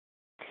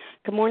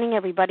Good morning,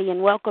 everybody,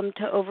 and welcome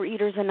to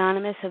Overeaters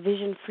Anonymous, a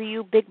Vision for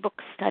You Big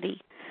Book Study.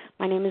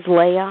 My name is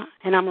Leah,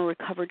 and I'm a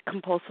recovered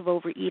compulsive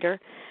overeater.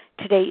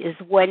 Today is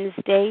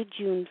Wednesday,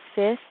 June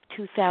 5th,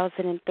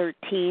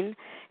 2013.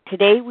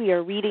 Today we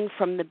are reading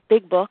from the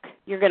Big Book.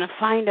 You're going to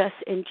find us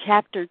in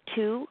Chapter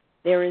 2.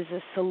 There is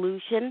a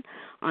solution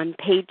on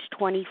page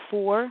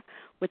 24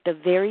 with the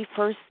very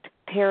first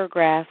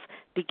paragraph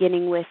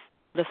beginning with,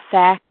 "The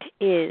fact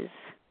is."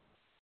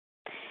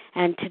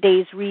 And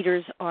today's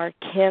readers are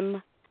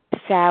Kim,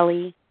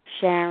 Sally,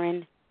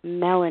 Sharon,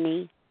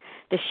 Melanie.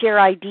 The share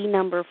ID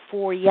number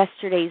for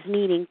yesterday's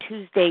meeting,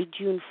 Tuesday,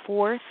 June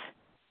 4th,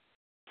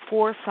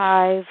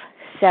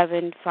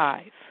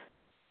 4575.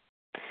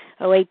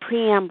 A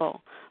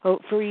preamble.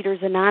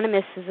 Overeaters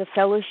Anonymous is a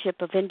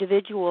fellowship of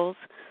individuals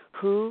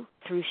who,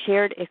 through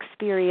shared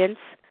experience,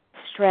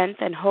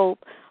 strength, and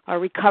hope, are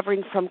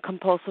recovering from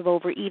compulsive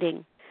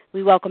overeating.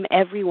 We welcome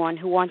everyone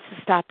who wants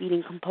to stop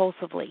eating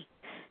compulsively.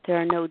 There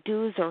are no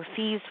dues or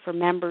fees for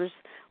members.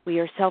 We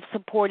are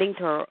self-supporting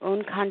through our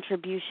own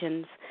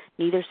contributions,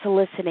 neither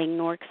soliciting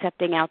nor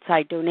accepting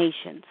outside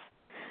donations.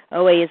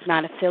 OA is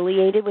not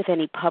affiliated with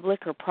any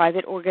public or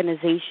private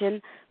organization,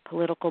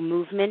 political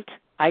movement,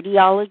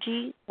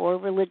 ideology, or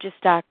religious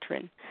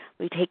doctrine.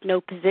 We take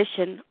no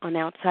position on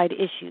outside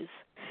issues.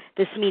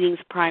 This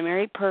meeting's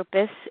primary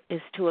purpose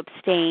is to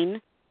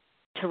abstain,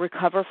 to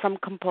recover from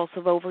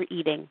compulsive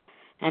overeating,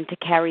 and to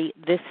carry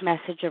this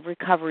message of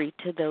recovery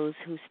to those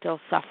who still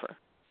suffer.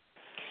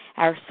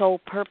 Our sole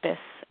purpose.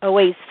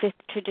 OA's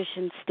fifth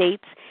tradition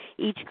states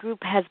each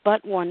group has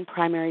but one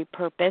primary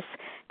purpose,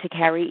 to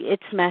carry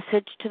its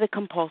message to the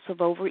compulsive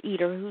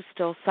overeater who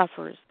still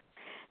suffers.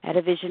 At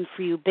a Vision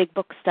for You Big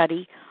Book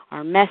Study,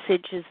 our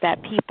message is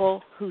that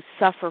people who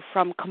suffer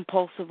from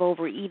compulsive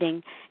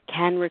overeating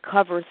can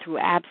recover through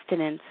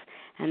abstinence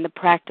and the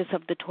practice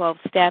of the 12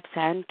 steps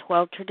and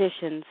 12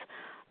 traditions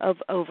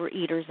of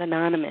Overeaters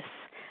Anonymous.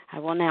 I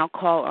will now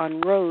call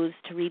on Rose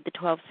to read the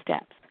 12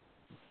 steps.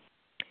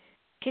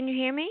 Can you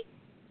hear me?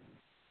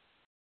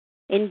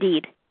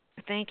 Indeed.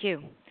 Thank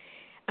you.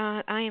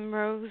 I am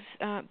Rose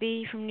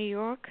B. from New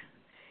York,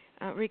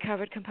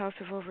 recovered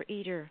compulsive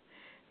overeater.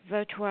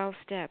 The 12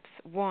 steps.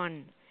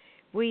 1.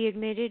 We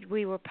admitted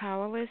we were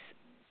powerless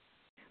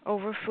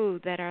over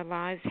food, that our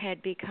lives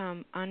had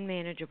become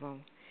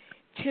unmanageable.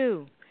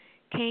 2.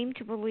 Came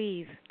to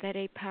believe that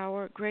a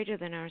power greater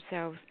than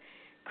ourselves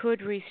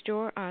could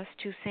restore us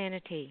to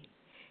sanity.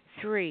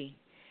 3.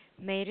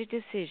 Made a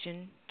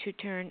decision to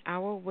turn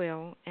our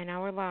will and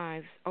our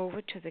lives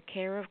over to the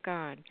care of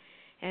God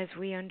as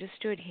we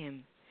understood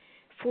Him.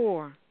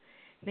 4.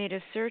 Made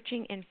a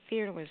searching and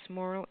fearless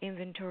moral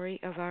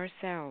inventory of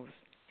ourselves.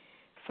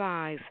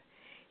 5.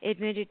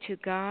 Admitted to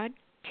God,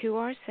 to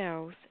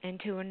ourselves, and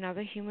to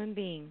another human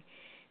being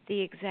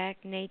the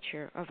exact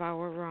nature of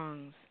our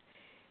wrongs.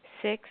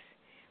 6.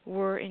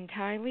 Were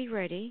entirely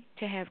ready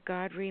to have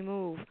God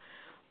remove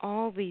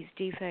all these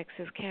defects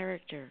of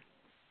character.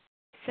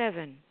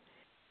 7.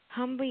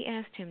 Humbly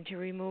asked Him to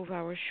remove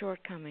our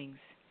shortcomings.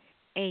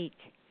 8.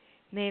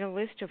 Made a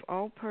list of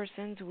all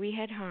persons we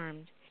had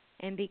harmed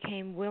and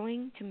became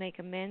willing to make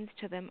amends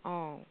to them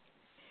all.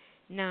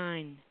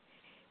 9.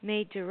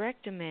 Made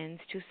direct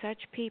amends to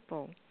such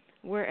people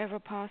wherever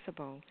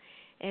possible,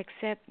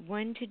 except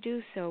when to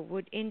do so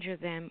would injure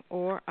them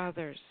or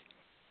others.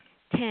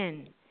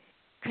 10.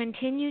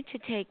 Continued to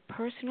take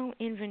personal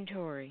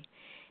inventory,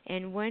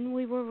 and when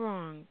we were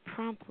wrong,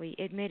 promptly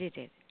admitted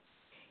it.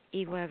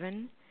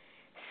 11.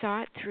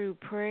 Sought through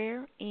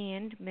prayer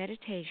and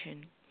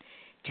meditation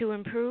to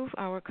improve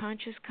our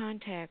conscious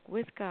contact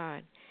with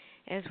God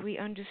as we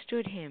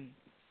understood Him,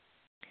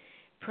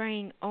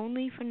 praying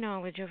only for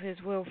knowledge of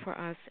His will for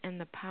us and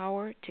the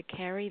power to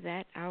carry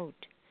that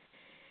out.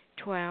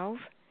 12.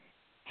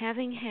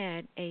 Having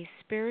had a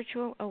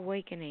spiritual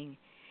awakening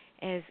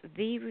as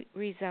the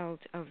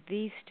result of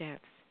these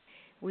steps,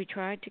 we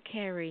tried to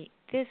carry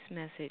this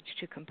message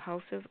to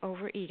compulsive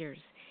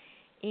overeaters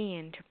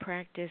and to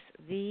practice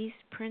these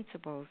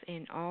principles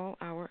in all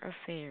our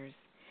affairs.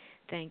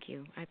 Thank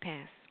you. I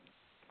pass.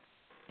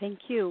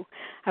 Thank you.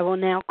 I will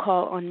now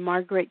call on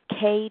Margaret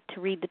K.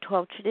 to read the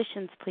 12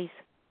 traditions, please.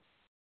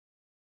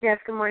 Yes,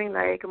 good morning,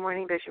 Larry. Good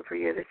morning, Bishop, for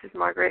you. This is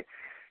Margaret,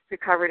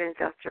 recovered in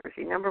South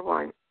Jersey. Number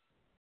 1,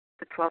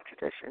 the 12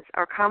 traditions.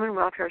 Our common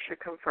welfare should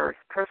come first.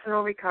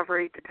 Personal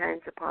recovery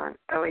depends upon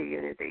OA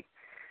unity.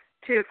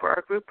 2, for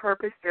our group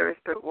purpose, there is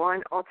but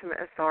one ultimate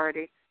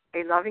authority,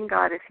 a loving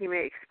God as He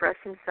may express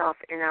Himself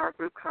in our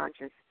group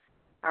conscience.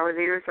 Our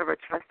leaders are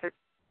trusted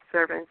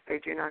servants, they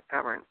do not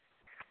govern.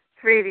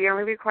 3, the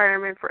only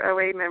requirement for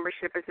OA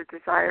membership is a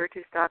desire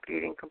to stop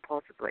eating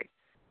compulsively.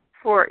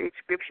 4,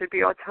 each group should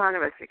be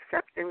autonomous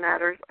except in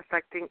matters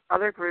affecting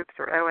other groups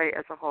or OA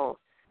as a whole.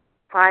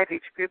 5,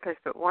 each group has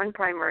but one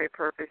primary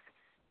purpose,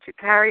 to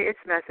carry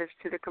its message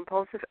to the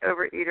compulsive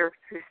overeater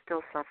who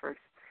still suffers.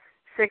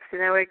 6,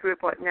 an OA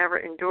group ought never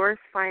endorse,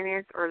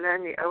 finance, or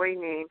lend the OA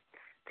name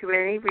to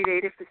any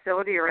related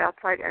facility or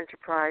outside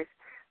enterprise,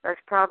 lest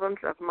problems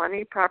of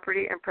money,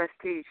 property, and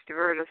prestige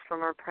divert us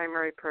from our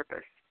primary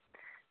purpose.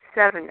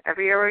 7,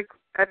 every OA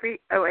Every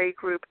OA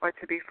group ought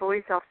to be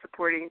fully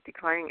self-supporting,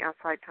 declining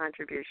outside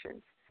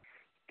contributions.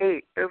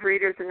 8.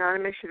 Overeaters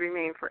Anonymous should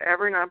remain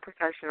forever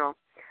non-professional,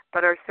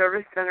 but our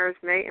service centers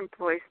may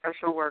employ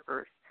special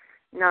workers.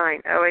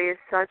 9. OA as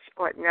such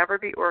ought never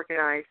be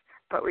organized,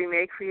 but we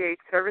may create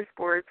service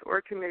boards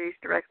or committees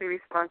directly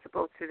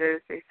responsible to those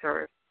they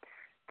serve.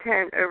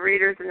 10.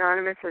 Overeaters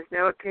Anonymous has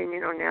no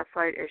opinion on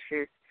outside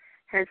issues.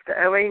 Hence,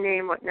 the OA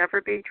name would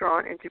never be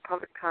drawn into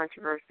public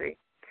controversy.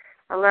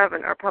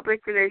 11. Our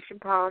public relation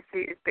policy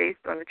is based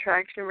on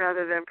attraction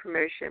rather than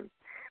promotion.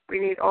 We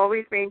need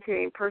always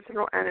maintain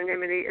personal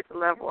anonymity at the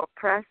level of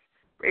press,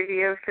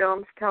 radio,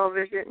 films,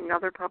 television, and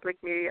other public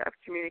media of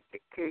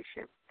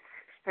communication.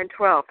 And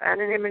 12.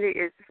 Anonymity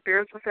is the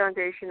spiritual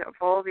foundation of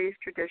all these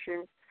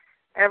traditions,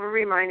 ever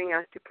reminding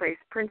us to place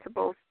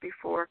principles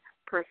before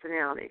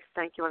personalities.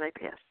 Thank you, and I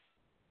pass.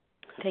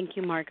 Thank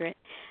you, Margaret.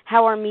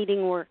 How our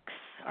meeting works.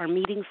 Our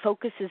meeting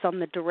focuses on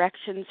the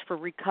directions for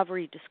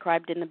recovery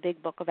described in the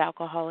Big Book of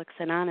Alcoholics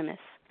Anonymous.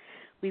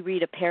 We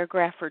read a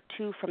paragraph or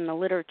two from the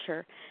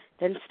literature,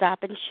 then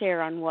stop and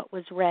share on what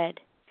was read.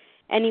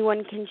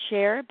 Anyone can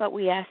share, but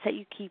we ask that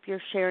you keep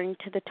your sharing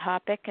to the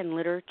topic and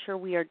literature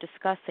we are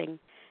discussing,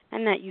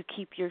 and that you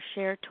keep your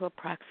share to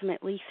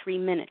approximately 3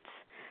 minutes.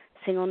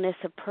 Singleness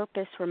of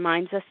purpose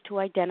reminds us to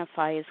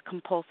identify as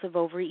compulsive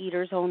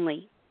overeaters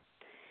only.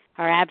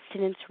 Our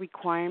abstinence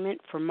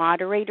requirement for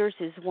moderators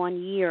is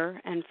 1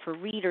 year, and for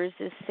readers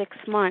is 6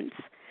 months.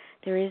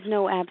 There is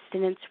no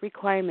abstinence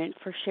requirement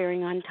for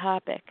sharing on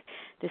topic.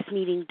 This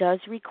meeting does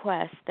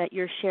request that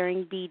your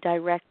sharing be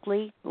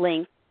directly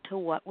linked to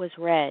what was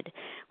read.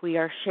 We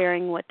are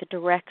sharing what the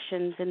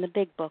directions in the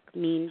Big Book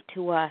mean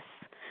to us.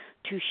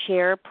 To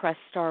share, press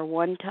star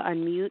 1 to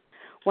unmute.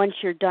 Once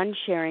you're done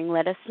sharing,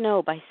 let us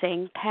know by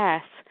saying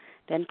pass,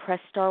 then press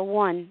star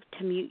 1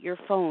 to mute your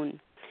phone.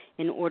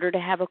 In order to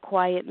have a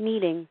quiet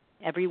meeting,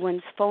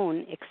 everyone's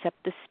phone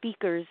except the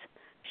speaker's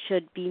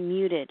should be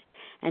muted.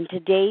 And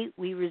today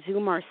we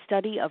resume our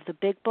study of the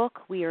Big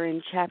Book. We are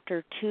in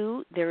Chapter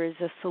 2. There is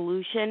a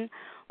solution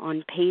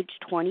on page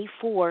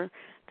 24,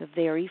 the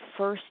very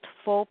first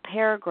full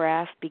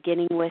paragraph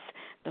beginning with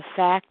 "the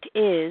fact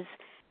is,"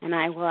 and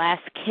I will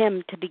ask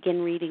Kim to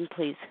begin reading,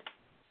 please.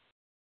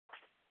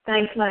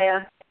 Thanks,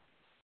 Leah.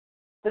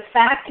 The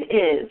fact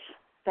is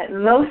that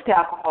most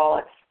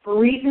alcoholics, for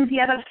reasons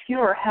yet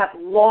obscure, have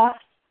lost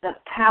the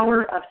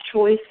power of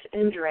choice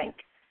in drink.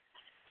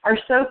 Our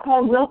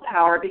so-called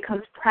willpower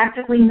becomes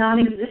practically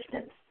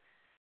non-existent.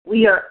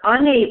 We are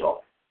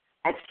unable,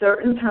 at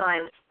certain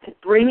times, to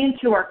bring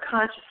into our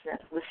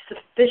consciousness with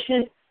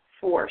sufficient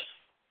force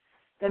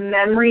the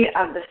memory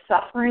of the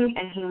suffering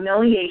and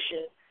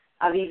humiliation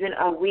of even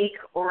a week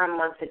or a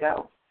month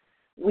ago.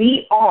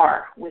 We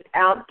are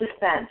without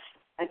defense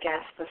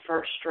against the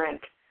first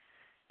drink.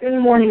 Good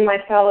morning, my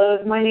fellows.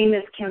 My name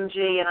is Kim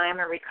G., and I am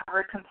a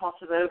recovered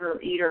compulsive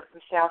overeater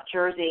from South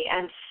Jersey,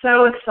 and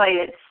so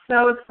excited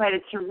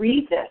to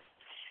read this.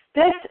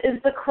 This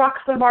is the crux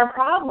of our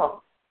problem.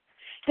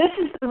 This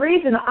is the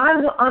reason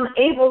I'm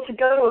unable to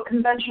go to a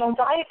conventional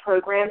diet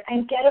program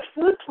and get a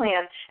food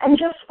plan and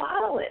just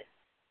follow it.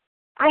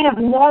 I have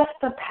lost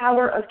the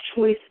power of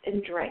choice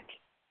in drink.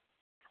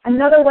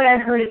 Another way I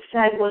heard it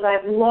said was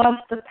I've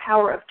lost the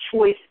power of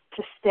choice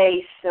to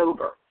stay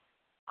sober.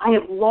 I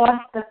have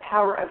lost the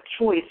power of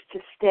choice to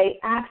stay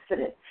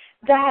abstinent.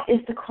 That is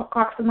the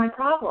crux of my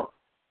problem.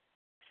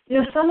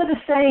 You know, some of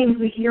the sayings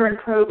we hear in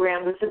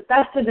program with the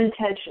best of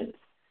intentions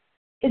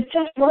is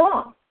just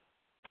wrong.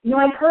 You know,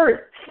 I've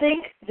heard,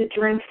 think the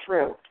drink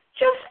through.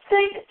 Just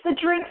think the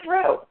drink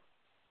through.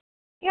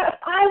 You know, if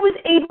I was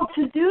able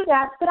to do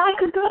that, then I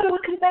could go to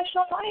a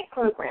conventional diet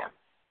program.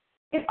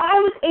 If I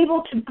was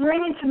able to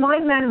bring into my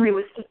memory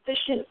with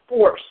sufficient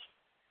force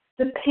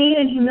the pain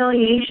and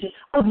humiliation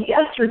of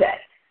yesterday,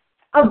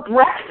 of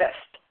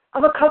breakfast,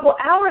 of a couple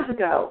hours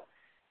ago,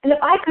 and if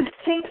I could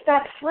think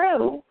that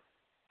through,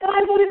 then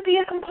I wouldn't be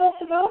a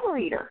compulsive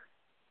overeater.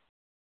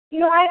 You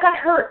know, I got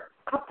hurt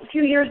a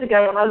few years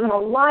ago, and I was in a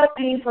lot of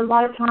pain for a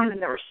lot of time,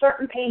 and there were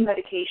certain pain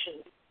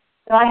medications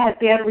that I had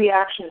bad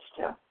reactions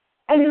to.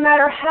 And no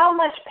matter how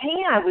much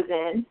pain I was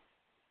in,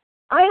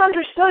 I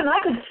understood and I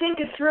could think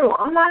it through.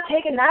 I'm not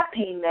taking that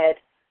pain med.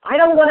 I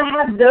don't want to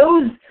have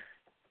those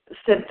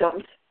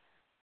symptoms.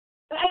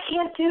 But I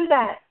can't do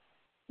that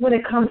when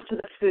it comes to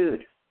the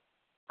food.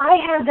 I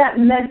have that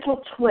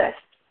mental twist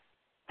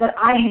that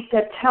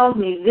tells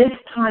me this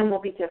time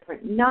will be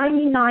different.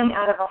 99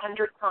 out of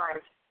 100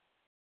 times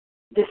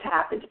this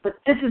happens, but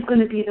this is going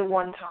to be the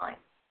one time.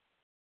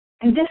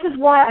 And this is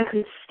why I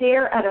could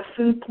stare at a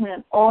food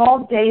plan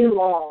all day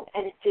long,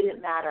 and it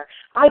didn't matter.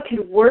 I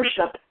could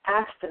worship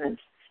abstinence,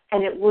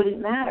 and it wouldn't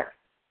matter.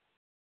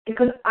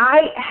 Because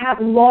I have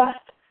lost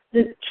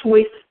the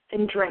choice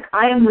in drink.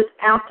 I am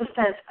without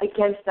defense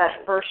against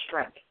that first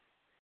drink.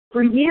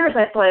 For years,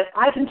 I thought if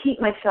I can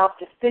keep myself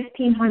to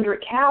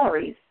 1,500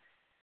 calories,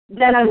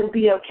 then I will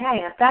be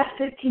okay. And if that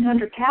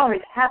 1,500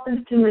 calories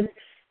happens to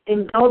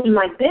indulge in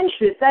my binge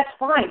foods, that's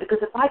fine. Because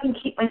if I can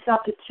keep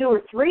myself to 2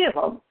 or 3 of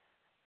them,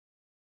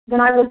 then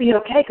I will be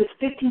okay, because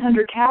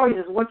 1,500 calories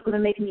is what's going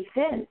to make me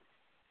thin.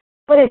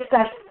 But it's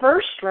that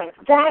first strength.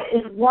 That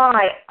is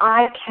why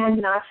I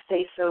cannot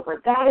stay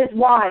sober. That is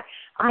why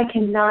I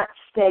cannot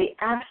stay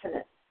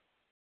abstinent.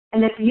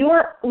 And if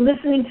you're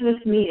listening to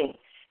this meeting,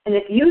 and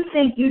if you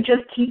think you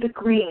just keep it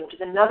green, which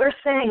is another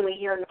saying we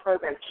hear in the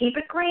program, keep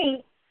it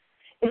green.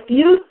 If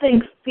you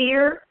think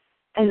fear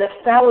and the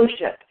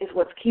fellowship is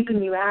what's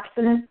keeping you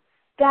abstinent,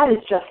 that is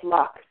just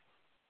luck.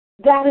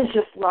 That is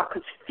just luck,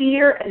 because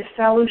fear and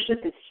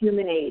fellowship is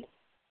human aid.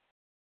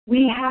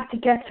 We have to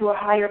get to a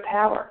higher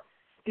power,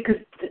 because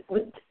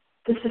with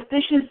the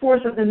sufficient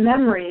force of the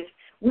memories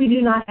we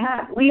do not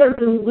have. We are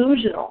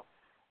delusional.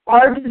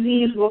 Our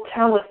disease will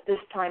tell us this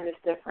time is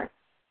different.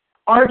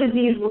 Our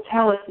disease will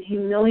tell us the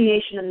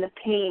humiliation and the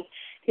pain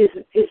is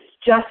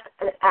just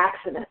an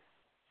accident.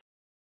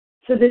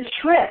 So the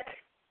trick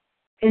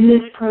in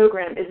this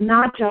program is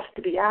not just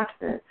to be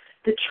abstinent.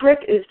 The trick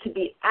is to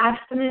be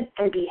abstinent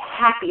and be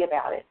happy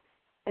about it.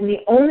 And the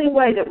only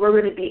way that we're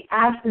going to be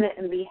abstinent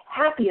and be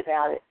happy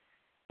about it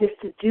is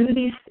to do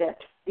these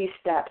steps,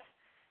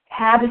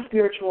 have a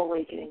spiritual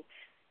awakening,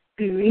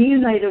 be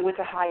reunited with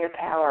a higher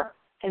power,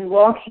 and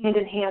walk hand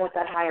in hand with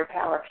that higher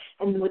power.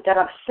 And with that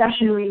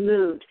obsession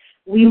removed,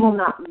 we will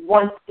not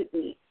want to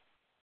eat.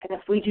 And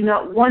if we do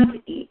not want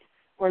to eat,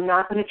 we're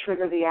not going to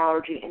trigger the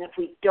allergy. And if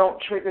we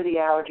don't trigger the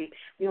allergy,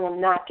 we will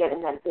not get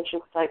in that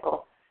vicious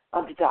cycle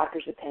of the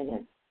doctor's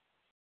opinion.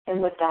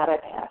 And with that, I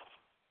pass.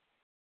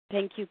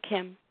 Thank you,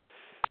 Kim.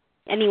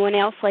 Anyone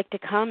else like to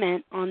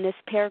comment on this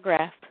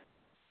paragraph?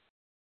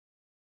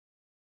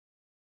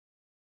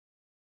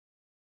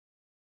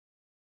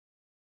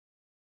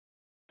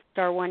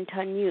 Star 1 to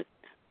unmute.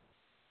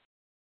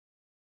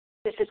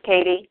 This is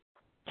Katie.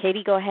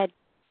 Katie, go ahead.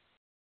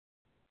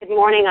 Good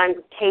morning. I'm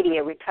Katie,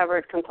 a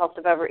recovered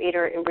compulsive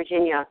overeater in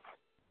Virginia.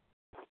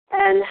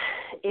 And,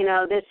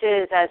 this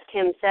is, as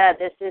Kim said,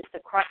 this is the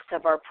crux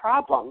of our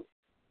problem.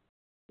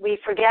 We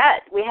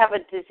forget. We have a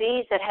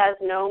disease that has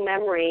no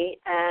memory,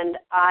 and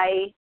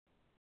I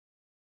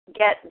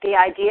get the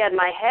idea in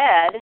my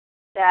head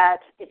that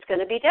it's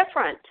going to be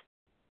different.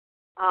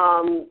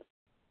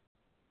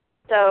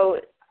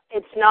 So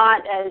it's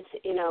not,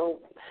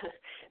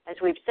 as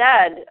we've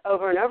said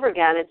over and over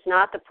again, it's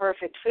not the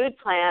perfect food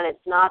plan.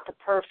 It's not the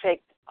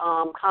perfect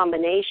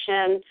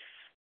combination,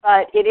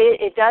 but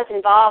it does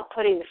involve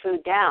putting the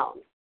food down.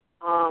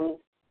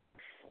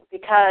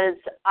 Because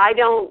I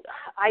don't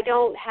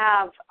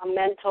have a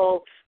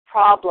mental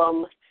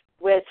problem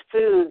with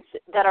foods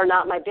that are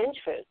not my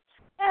binge foods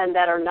and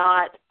that are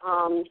not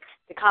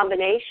the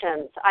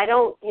combinations. I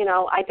don't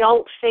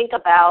think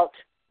about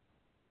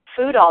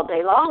food all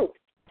day long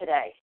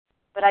today.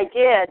 But I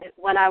did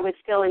when I was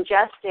still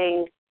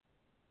ingesting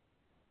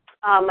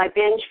my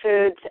binge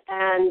foods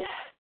and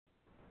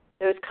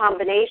those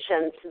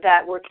combinations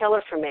that were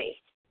killer for me.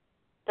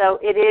 So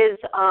it is,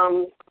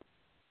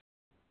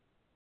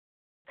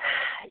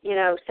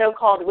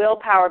 so-called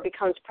willpower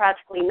becomes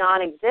practically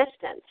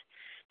non-existent.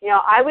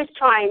 I was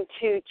trying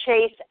to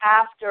chase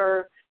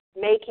after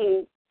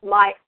making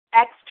my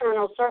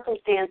external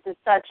circumstances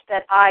such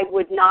that I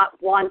would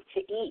not want to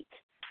eat.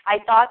 I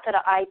thought that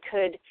I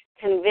could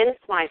convince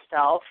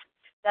myself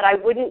that I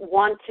wouldn't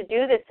want to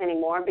do this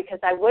anymore because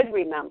I would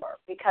remember,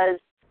 because,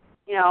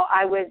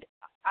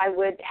 I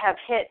would have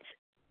hit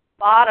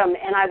bottom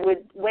and I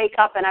would wake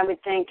up and I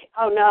would think,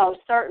 oh no,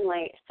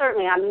 certainly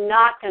I'm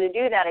not going to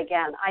do that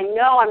again. I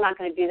know I'm not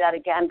going to do that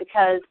again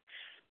because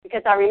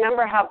I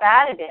remember how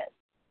bad it is.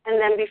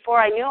 And then before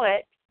I knew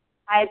it,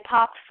 I had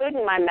popped food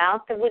in my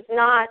mouth that was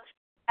not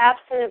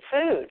abstinent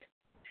food.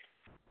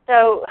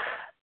 So,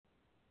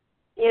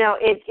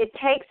 it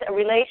takes a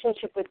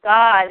relationship with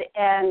God,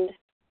 and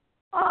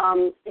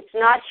it's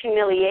not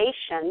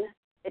humiliation,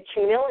 it's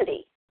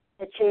humility.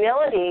 It's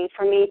humility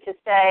for me to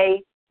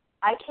say,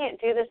 I can't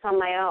do this on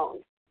my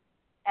own.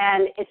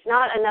 And it's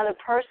not another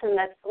person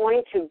that's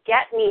going to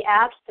get me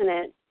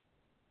abstinent,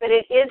 but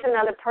it is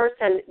another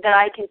person that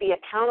I can be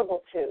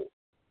accountable to,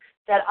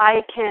 that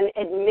I can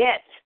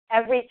admit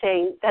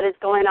everything that is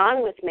going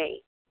on with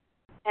me.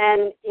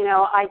 And,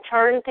 I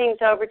turn things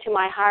over to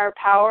my higher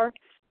power,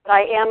 but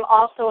I am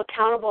also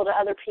accountable to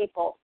other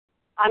people.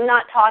 I'm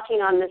not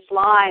talking on this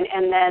line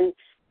and then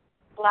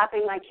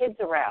slapping my kids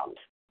around.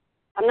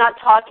 I'm not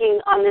talking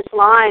on this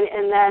line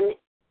and then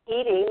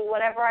eating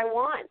whatever I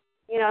want.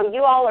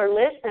 You all are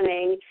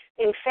listening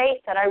in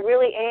faith that I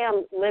really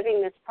am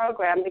living this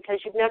program because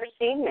you've never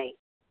seen me,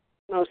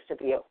 most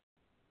of you.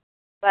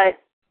 But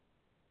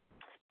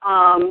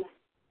I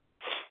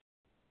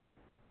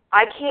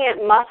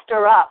can't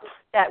muster up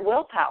that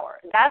willpower.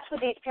 That's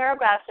what these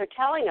paragraphs are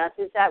telling us,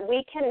 is that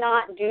we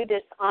cannot do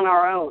this on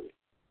our own.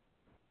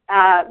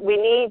 We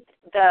need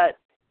the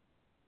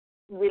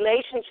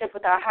relationship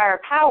with our higher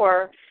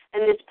power,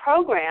 and this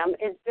program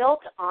is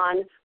built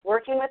on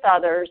working with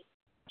others,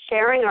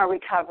 sharing our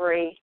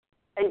recovery,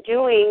 and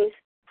doing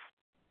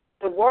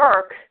the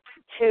work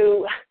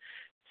to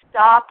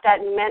stop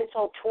that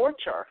mental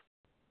torture.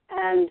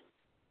 And,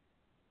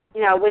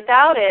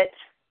 without it,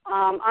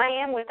 I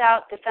am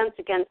without defense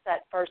against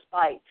that first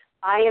bite.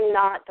 I am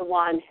not the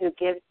one who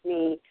gives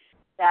me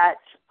that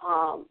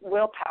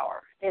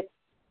willpower. It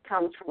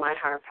comes from my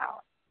higher power.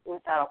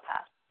 With that, I'll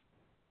pass.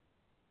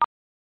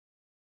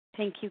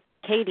 Thank you,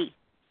 Katie.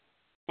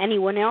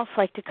 Anyone else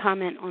like to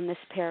comment on this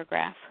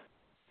paragraph?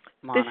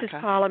 Monica. This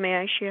is Paula. May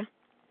I share?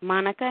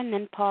 Monica and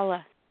then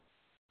Paula.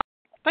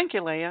 Thank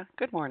you, Leah.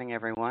 Good morning,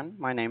 everyone.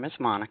 My name is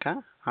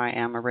Monica. I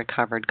am a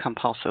recovered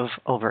compulsive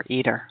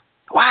overeater.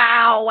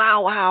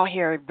 Wow,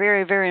 here.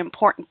 Very, very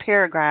important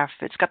paragraph.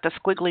 It's got the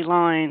squiggly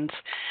lines.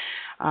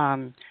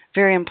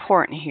 Very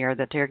important here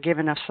that they're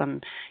giving us some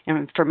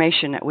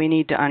information that we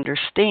need to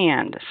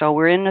understand. So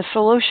we're in the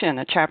solution,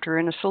 a chapter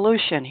in the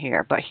solution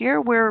here. But here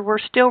we're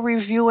still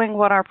reviewing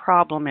what our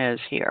problem is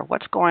here,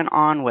 what's going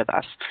on with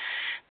us.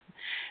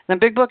 The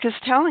Big Book is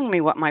telling me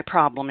what my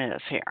problem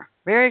is here,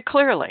 very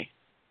clearly.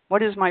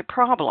 What is my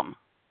problem?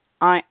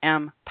 I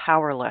am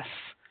powerless.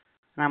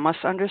 And I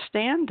must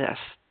understand this.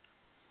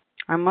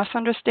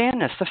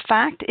 The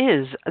fact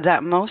is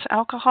that most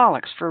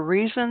alcoholics, for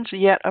reasons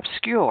yet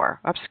obscure,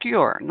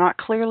 not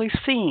clearly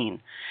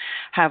seen,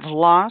 have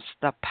lost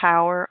the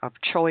power of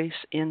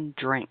choice in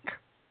drink.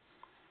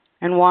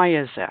 And why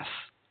is this?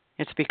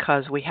 It's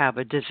because we have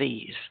a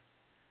disease.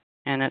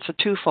 And it's a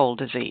twofold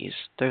disease.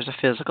 There's a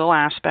physical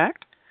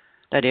aspect,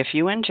 that if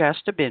you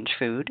ingest a binge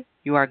food,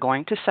 you are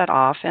going to set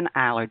off an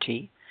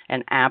allergy,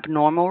 an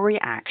abnormal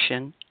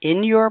reaction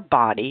in your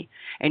body,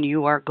 and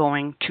you are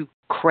going to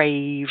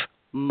crave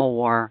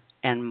more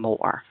and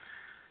more,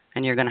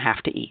 and you're going to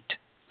have to eat.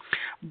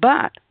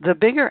 But the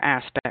bigger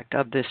aspect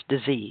of this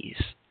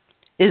disease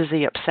is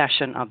the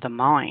obsession of the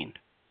mind.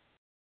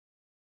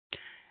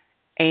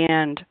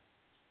 And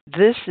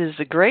this is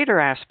the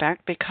greater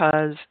aspect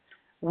because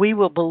we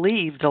will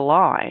believe the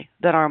lie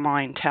that our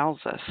mind tells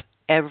us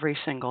every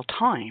single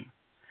time.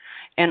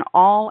 And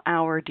all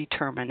our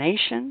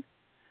determination,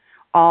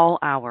 all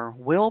our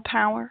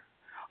willpower,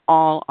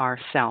 all our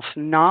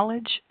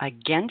self-knowledge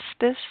against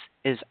this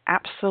is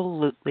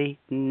absolutely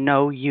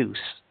no use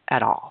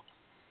at all.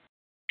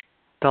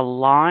 The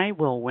lie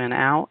will win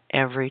out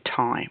every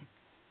time.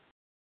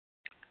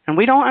 And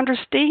we don't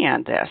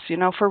understand this,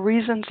 for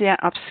reasons yet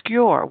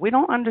obscure. We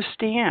don't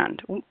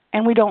understand,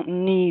 and we don't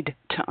need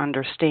to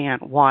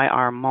understand why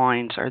our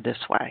minds are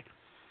this way.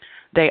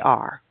 They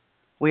are.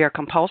 We are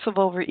compulsive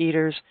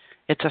overeaters.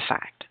 It's a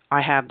fact.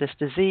 I have this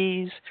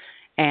disease,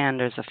 and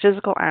there's a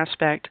physical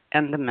aspect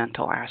and the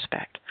mental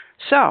aspect.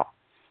 So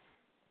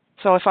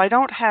if I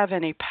don't have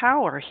any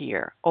power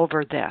here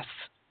over this,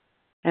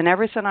 and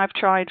everything I've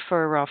tried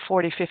for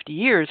 40, 50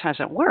 years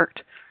hasn't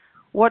worked,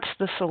 what's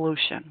the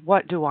solution?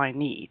 What do I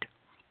need?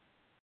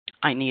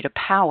 I need a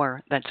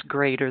power that's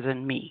greater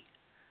than me.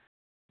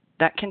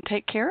 That can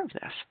take care of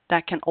this.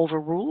 That can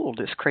overrule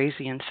this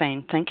crazy,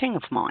 insane thinking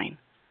of mine.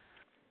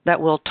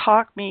 That will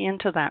talk me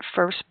into that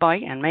first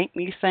bite and make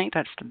me think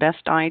that's the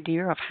best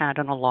idea I've had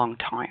in a long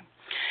time.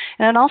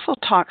 And it also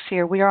talks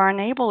here, we are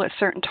unable at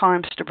certain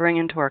times to bring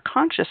into our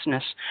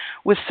consciousness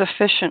with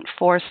sufficient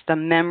force the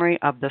memory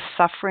of the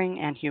suffering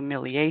and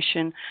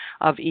humiliation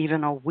of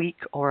even a week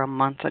or a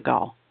month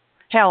ago.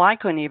 Hell, I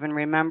couldn't even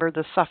remember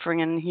the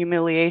suffering and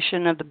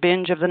humiliation of the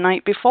binge of the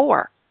night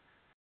before.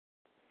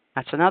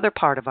 That's another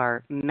part of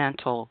our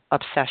mental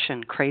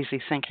obsession,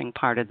 crazy thinking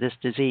part of this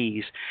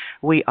disease.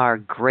 We are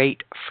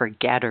great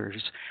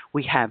forgetters.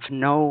 We have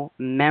no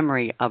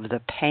memory of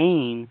the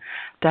pain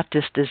that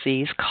this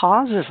disease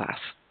causes us.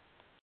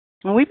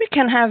 And we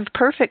can have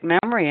perfect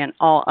memory in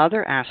all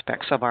other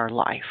aspects of our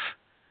life.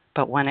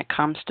 But when it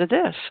comes to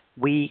this,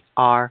 we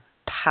are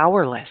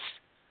powerless.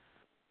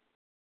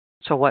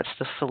 So what's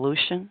the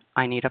solution?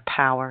 I need a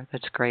power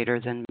that's greater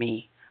than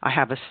me. I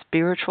have a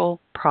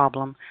spiritual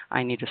problem.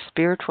 I need a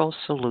spiritual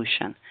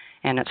solution,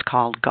 and it's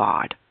called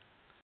God.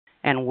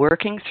 And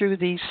working through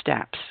these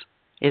steps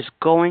is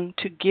going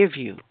to give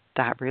you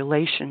that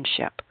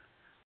relationship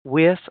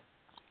with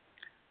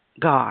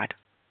God,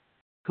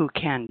 who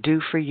can do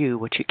for you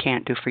what you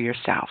can't do for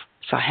yourself.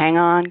 So hang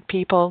on,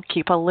 people.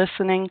 Keep on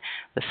listening.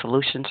 The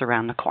solution's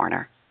around the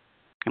corner.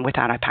 And with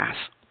that, I pass.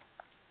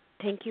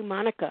 Thank you,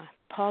 Monica.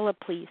 Paula,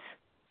 please.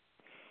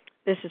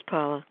 This is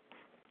Paula.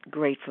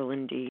 Grateful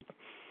indeed.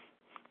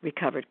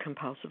 Recovered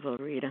compulsive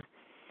overeater. I'd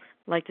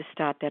like to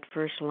start that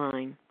first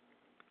line,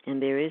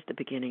 and there is the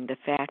beginning. The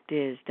fact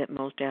is that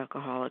most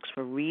alcoholics,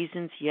 for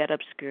reasons yet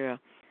obscure,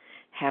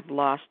 have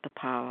lost the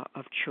power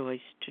of choice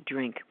to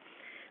drink.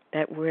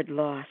 That word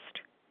lost,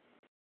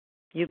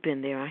 you've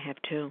been there, I have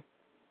too.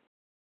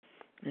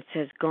 It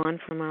says,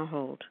 gone from our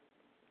hold,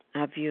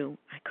 our view,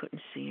 I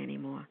couldn't see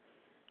anymore,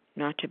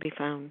 not to be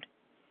found,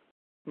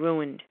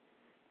 ruined.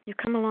 You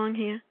come along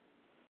here,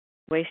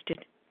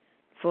 wasted,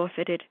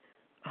 forfeited.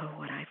 Oh,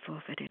 what I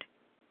forfeited.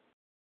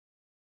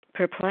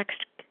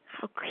 Perplexed,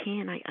 how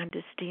can I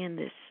understand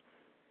this?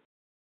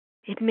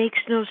 It makes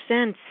no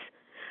sense.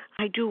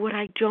 I do what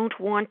I don't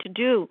want to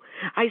do.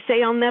 I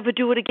say I'll never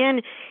do it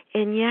again,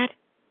 and yet,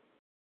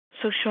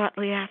 so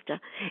shortly after.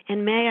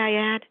 And may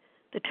I add,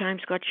 the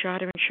times got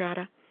shorter and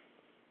shorter.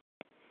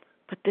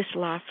 But this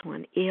last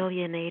one,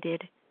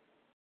 alienated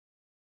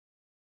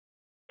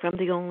from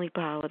the only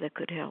power that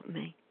could help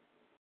me,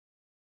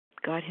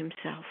 God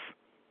Himself.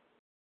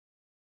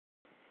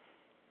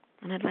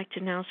 And I'd like to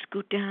now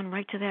scoot down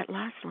right to that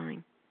last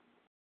line.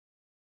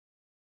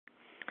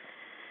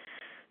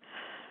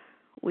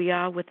 We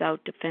are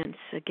without defense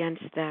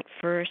against that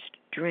first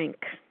drink.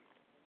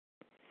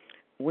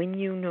 When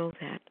you know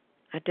that,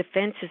 a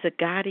defense is a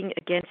guarding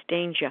against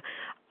danger.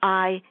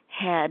 I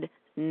had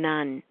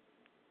none.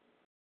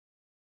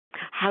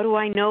 How do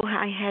I know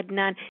I had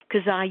none?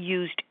 Because I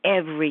used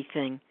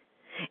everything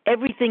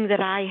that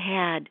I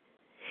had,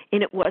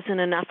 and it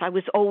wasn't enough. I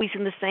was always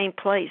in the same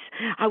place.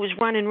 I was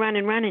running,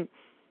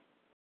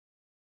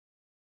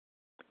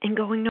 and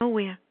going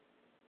nowhere.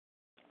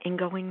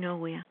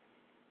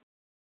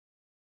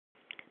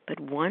 But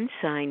once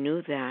I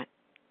knew that,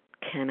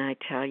 can I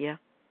tell you,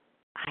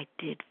 I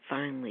did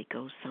finally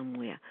go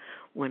somewhere.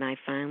 When I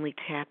finally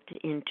tapped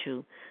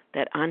into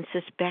that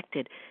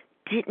unsuspected,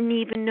 didn't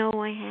even know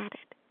I had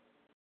it.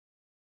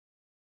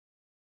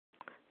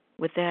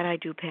 With that, I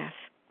do pass.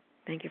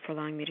 Thank you for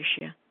allowing me to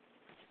share.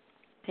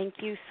 Thank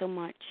you so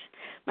much.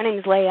 My name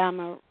is Leah. I'm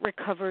a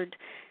recovered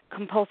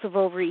compulsive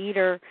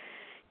overeater.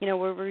 You know,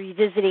 we're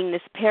revisiting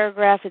this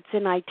paragraph. It's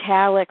in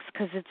italics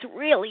because it's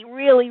really,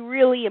 really,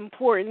 really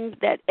important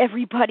that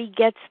everybody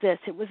gets this.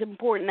 It was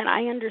important that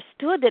I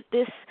understood that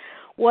this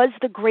was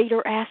the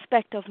greater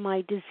aspect of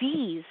my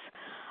disease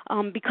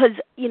because,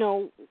 you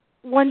know,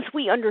 once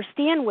we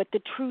understand what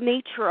the true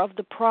nature of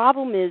the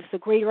problem is, the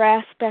greater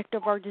aspect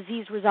of our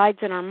disease resides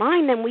in our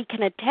mind, then we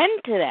can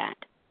attend to that.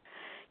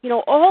 You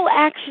know, all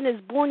action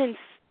is born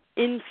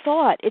in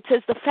thought. It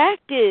says the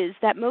fact is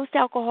that most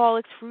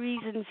alcoholics, for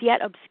reasons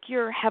yet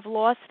obscure, have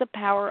lost the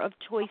power of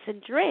choice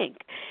and drink.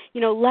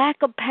 You know,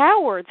 lack of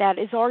power, that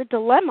is our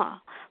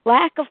dilemma.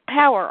 Lack of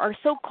power, our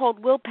so-called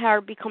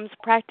willpower, becomes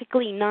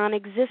practically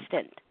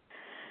non-existent.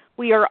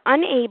 We are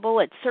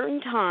unable at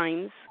certain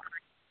times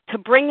to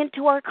bring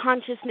into our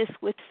consciousness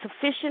with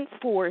sufficient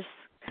force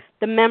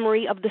the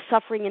memory of the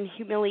suffering and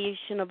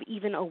humiliation of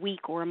even a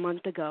week or a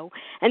month ago.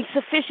 And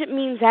sufficient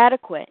means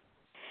adequate.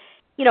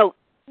 You know,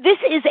 this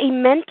is a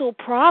mental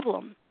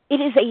problem.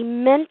 It is a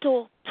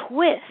mental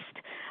twist.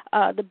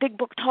 The big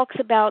book talks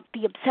about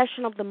the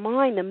obsession of the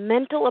mind, the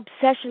mental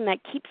obsession that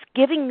keeps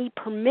giving me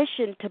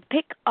permission to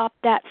pick up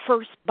that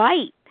first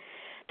bite.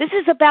 This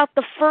is about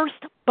the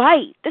first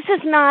bite. This is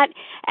not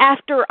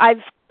after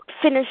I've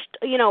finished,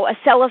 you know, a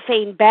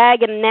cellophane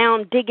bag and now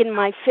I'm digging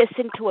my fist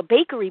into a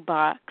bakery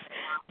box.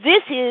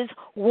 This is,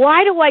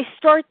 why do I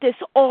start this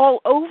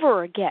all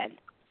over again?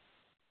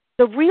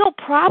 The real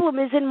problem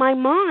is in my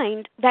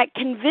mind that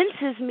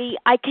convinces me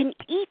I can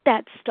eat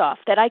that stuff,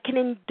 that I can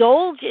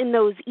indulge in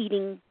those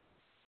eating,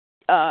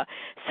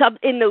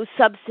 in those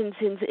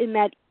substances, in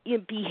that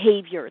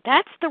behavior.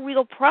 That's the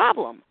real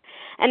problem.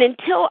 And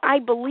until I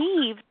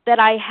believed that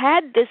I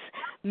had this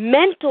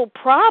mental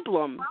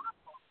problem,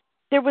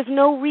 there was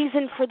no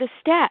reason for the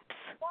steps.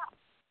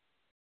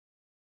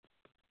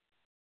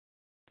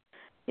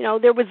 You know,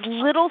 there was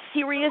little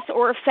serious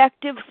or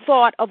effective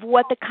thought of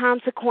what the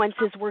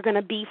consequences were going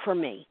to be for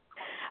me.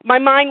 My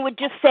mind would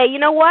just say, you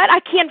know what, I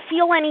can't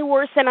feel any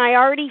worse than I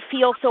already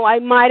feel, so I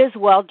might as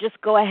well just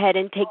go ahead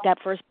and take that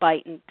first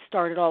bite and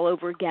start it all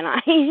over again.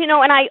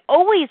 And I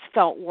always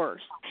felt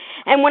worse.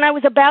 And when I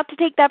was about to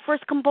take that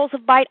first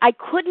compulsive bite, I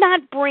could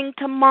not bring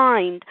to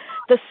mind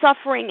the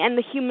suffering and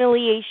the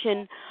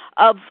humiliation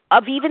of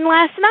even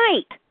last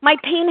night. My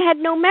pain had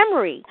no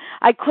memory.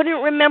 I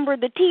couldn't remember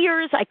the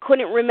tears. I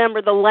couldn't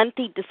remember the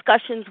lengthy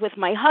discussions with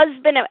my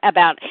husband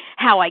about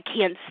how I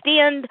can't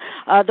stand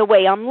the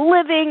way I'm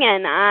living,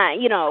 and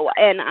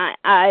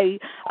I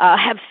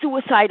have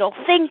suicidal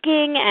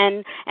thinking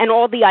and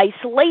all the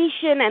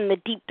isolation and the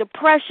deep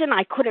depression.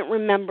 I couldn't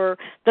remember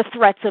the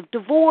threats of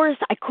divorce.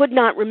 I could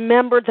not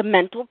remember the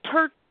mental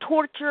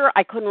torture.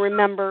 I couldn't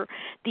remember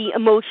the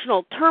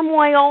emotional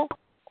turmoil.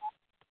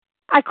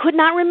 I could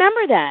not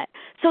remember that.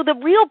 So the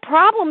real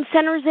problem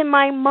centers in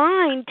my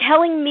mind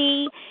telling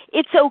me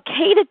it's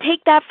okay to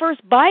take that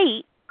first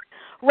bite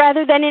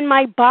rather than in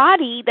my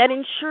body that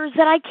ensures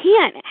that I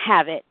can't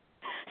have it.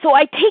 So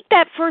I take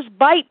that first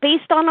bite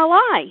based on a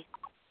lie.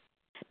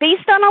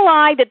 Based on a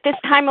lie that this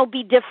time will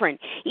be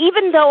different.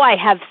 Even though I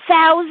have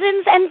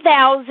thousands and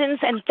thousands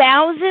and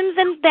thousands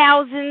and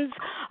thousands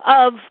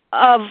of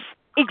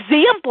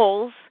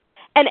examples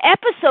and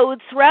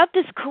episodes throughout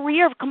this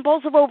career of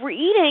compulsive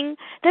overeating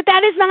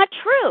that is not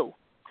true.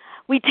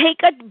 We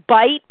take a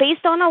bite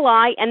based on a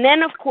lie, and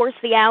then, of course,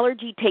 the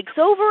allergy takes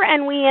over,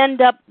 and we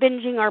end up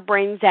binging our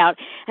brains out.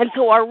 And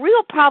so our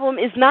real problem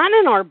is not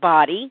in our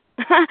body.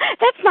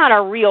 That's not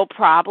our real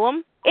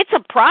problem. It's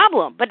a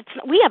problem, but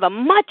we have a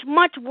much,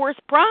 much worse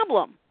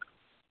problem.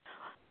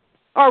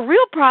 Our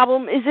real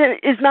problem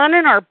is not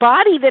in our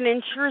body that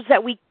ensures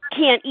that we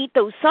can't eat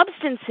those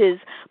substances,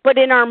 but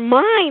in our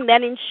mind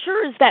that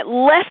ensures that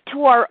left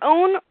to our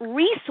own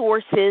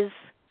resources,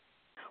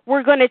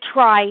 we're going to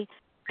try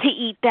to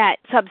eat that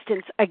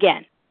substance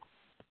again.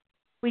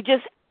 We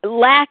just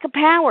lack a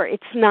power.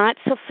 It's not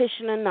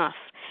sufficient enough.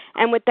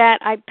 And with that,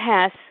 I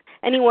pass.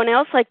 Anyone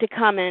else like to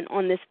comment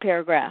on this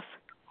paragraph?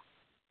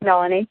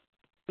 Melanie,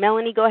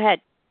 go ahead.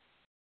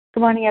 Good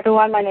morning,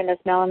 everyone. My name is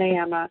Melanie.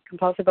 I'm a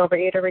compulsive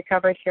overeater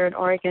recovered here in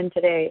Oregon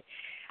today.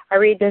 I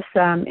read this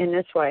in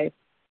this way.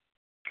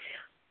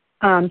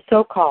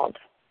 So-called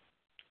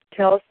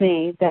tells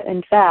me that,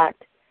 in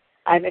fact,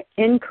 I've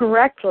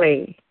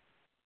incorrectly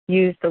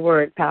used the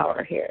word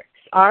power here.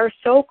 Our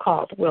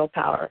so-called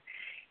willpower.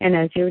 And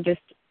as you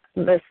just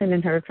listened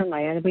and heard from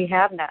Leah, we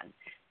have none.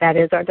 That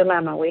is our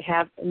dilemma. We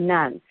have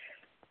none.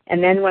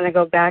 And then when I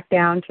go back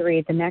down to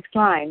read the next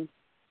line,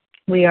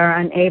 we are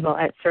unable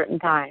at certain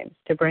times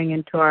to bring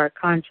into our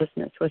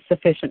consciousness with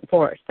sufficient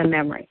force the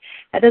memory.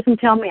 That doesn't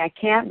tell me I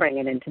can't bring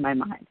it into my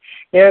mind.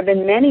 There have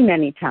been many,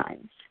 many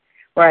times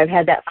where I've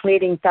had that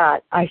fleeting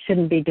thought, I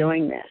shouldn't be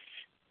doing this.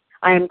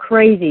 I am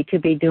crazy to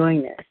be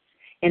doing this.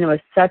 And it was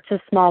such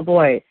a small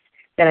voice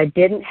that I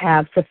didn't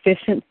have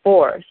sufficient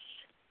force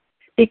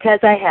because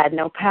I had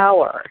no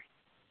power.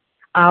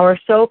 Our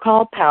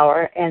so-called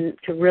power, and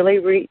to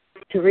really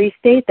to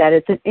restate that,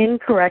 it's an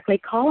incorrectly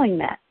calling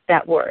that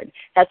word.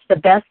 That's the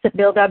best that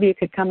Bill W.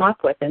 could come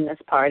up with in this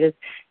part, is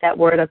that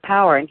word of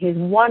power, and he's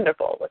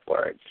wonderful with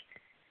words.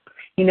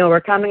 You know,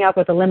 we're coming up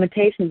with the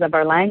limitations of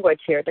our language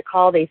here to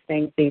call these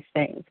things these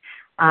things.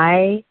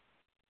 I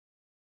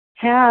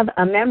have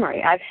a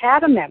memory. I've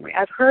had a memory.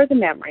 I've heard the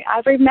memory.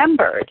 I've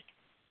remembered.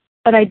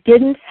 But I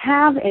didn't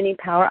have any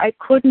power. I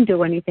couldn't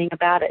do anything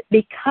about it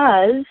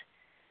because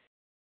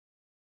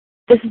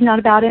this is not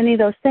about any of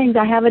those things.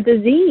 I have a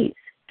disease,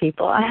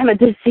 people. I have a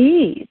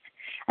disease.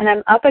 And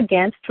I'm up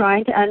against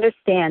trying to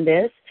understand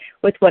this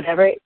with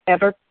whatever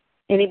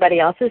anybody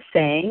else is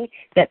saying,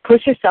 that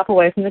push yourself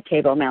away from the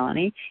table,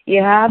 Melanie.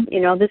 You have,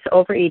 this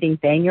overeating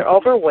thing. You're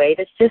overweight.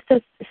 It's just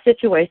a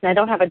situation. I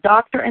don't have a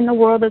doctor in the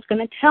world that's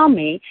going to tell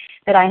me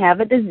that I have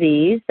a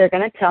disease. They're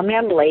going to tell me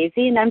I'm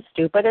lazy and I'm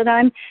stupid and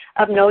I'm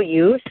of no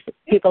use.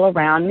 People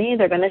around me,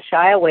 they're going to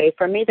shy away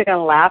from me. They're going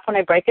to laugh when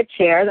I break a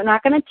chair. They're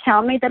not going to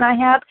tell me that I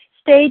have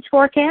stage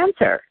 4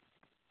 cancer.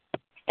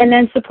 And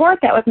then support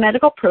that with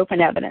medical proof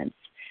and evidence.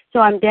 So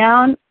I'm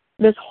down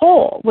this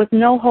hole with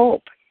no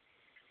hope.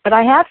 But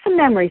I have some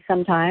memories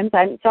sometimes.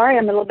 I'm sorry,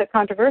 I'm a little bit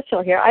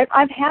controversial here.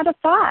 I've had a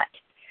thought.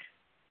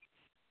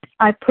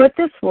 I put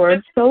this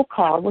word,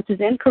 so-called, which is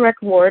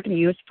incorrect word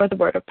used for the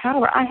word of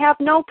power. I have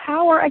no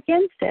power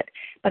against it,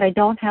 but I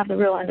don't have the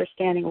real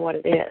understanding of what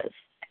it is.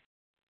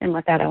 And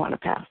with that, I want to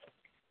pass.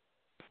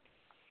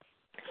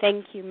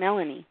 Thank you,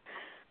 Melanie.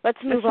 Let's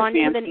move on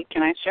Nancy. to the...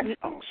 Can I share?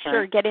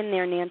 Sure, get in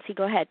there, Nancy.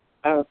 Go ahead.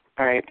 Oh,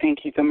 all right.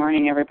 Thank you. Good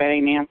morning,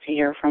 everybody. Nancy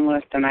here from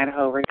Lewiston,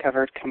 Idaho,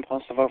 recovered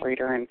compulsive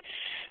overeater, and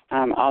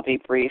I'll be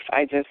brief.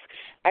 I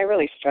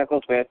really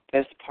struggled with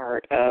this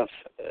part of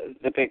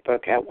the Big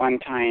Book at one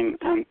time.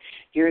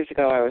 Years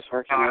ago, I was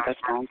working with a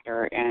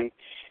sponsor, and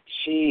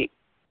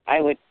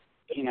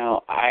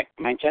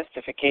my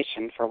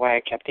justification for why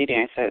I kept eating,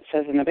 I said, it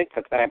says in the Big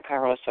Book that I'm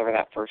powerless over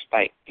that first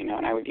bite, and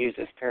I would use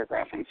this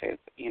paragraph and say,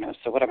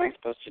 so what am I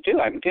supposed to do?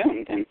 I'm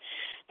doomed,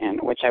 and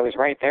which I was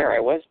right there. I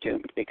was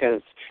doomed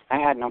because I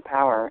had no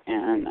power,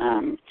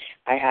 and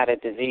I had a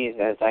disease,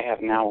 as I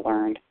have now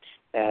learned,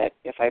 that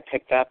if I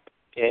picked up,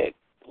 it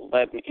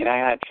led me, and I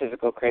had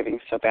physical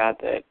cravings so bad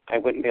that I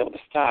wouldn't be able to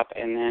stop,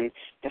 and then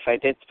if I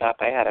did stop,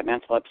 I had a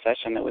mental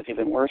obsession that was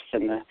even worse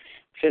than the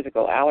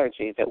physical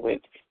allergy that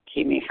would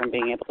keep me from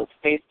being able to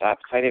stay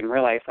stopped, so I didn't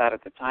realize that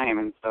at the time,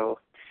 and so,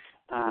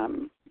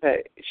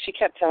 but she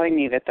kept telling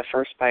me that the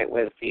first bite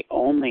was the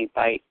only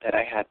bite that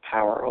I had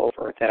power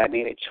over, that I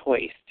made a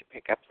choice to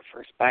pick up the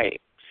first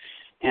bite,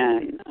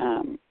 and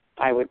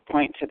I would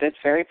point to this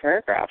very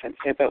paragraph and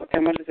say, but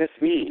then what does this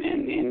mean?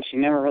 And she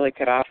never really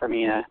could offer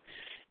me a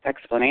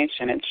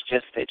explanation. It's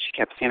just that she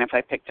kept saying if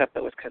I picked up,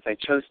 it was because I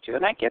chose to,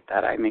 and I get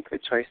that. I make the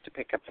choice to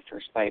pick up the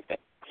first bite, but,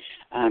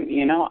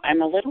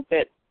 I'm a little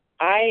bit,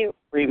 I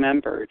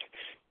remembered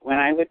when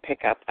I would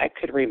pick up, I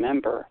could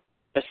remember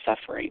the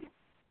suffering.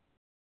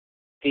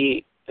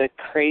 The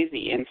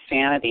crazy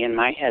insanity in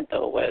my head,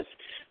 though, was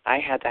I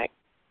had that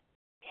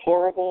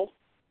horrible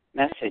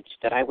message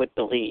that I would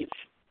believe,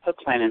 hook,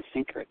 line, and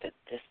sinker, that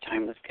this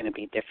time was going to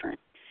be different.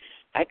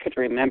 I could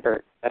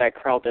remember that I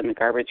crawled in the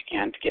garbage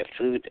can to get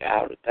food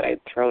out that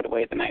I'd thrown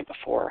away the night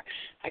before.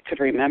 I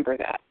could remember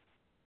that.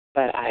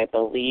 But I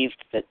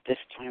believed that this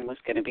time was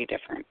going to be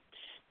different.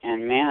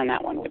 And, man,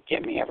 that one would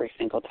get me every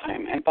single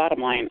time. And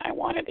bottom line, I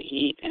wanted to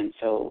eat, and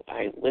so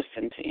I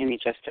listened to any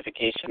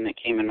justification that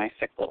came in my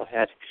sick little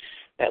head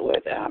that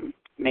would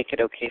make it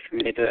okay for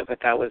me to do it. But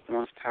that was the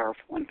most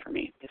powerful one for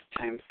me. This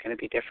time is going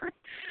to be different.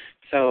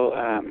 So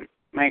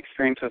my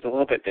experience was a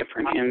little bit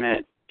different in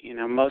that,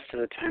 most of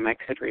the time I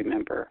could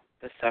remember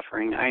the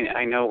suffering.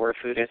 I know where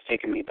food has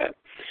taken me, but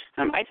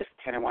I just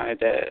kind of wanted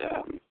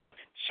to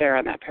share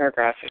on that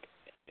paragraph,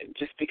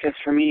 just because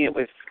for me it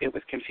was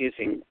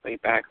confusing way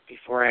back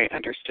before I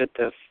understood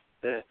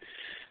the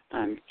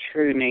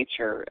true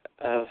nature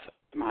of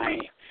my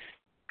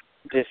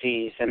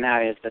disease, and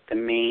that is that the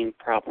main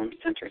problem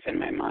centers in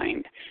my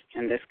mind,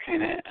 and this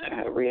kind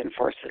of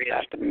reinforces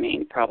that the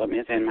main problem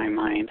is in my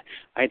mind.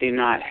 I do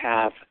not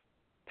have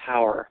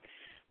power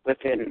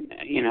within,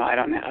 I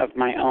don't know, of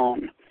my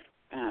own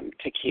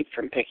to keep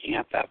from picking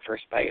up that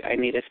first bite. I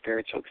need a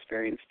spiritual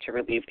experience to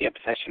relieve the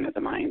obsession of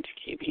the mind to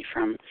keep me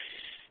from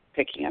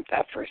picking up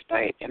that first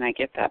bite. And I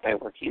get that by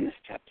working the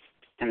steps.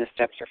 And the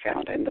steps are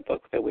found in the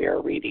book that we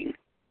are reading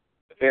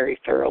very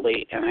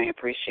thoroughly, and I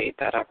appreciate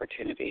that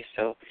opportunity.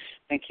 So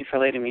thank you for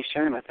letting me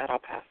share, and with that, I'll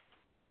pass.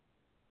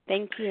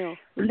 Thank you.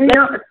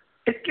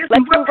 Excuse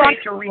me, what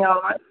page are we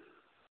on?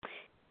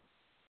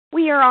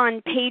 We are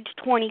on page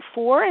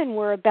 24, and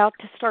we're about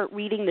to start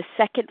reading the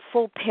second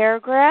full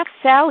paragraph.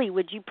 Sally,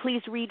 would you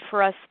please read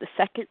for us the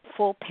second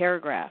full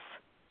paragraph?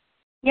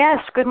 Yes.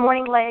 Good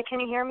morning, Leah. Can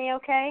you hear me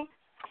okay?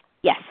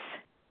 Yes.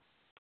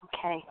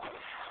 Okay.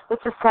 This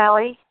is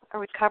Sally, a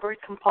recovered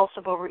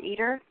compulsive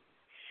overeater.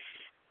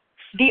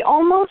 The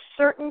almost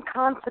certain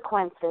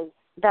consequences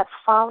that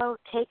follow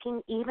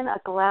taking even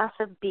a glass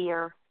of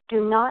beer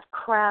do not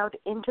crowd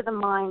into the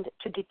mind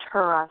to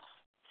deter us.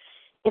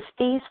 If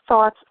these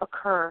thoughts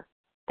occur,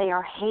 they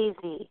are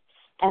hazy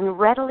and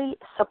readily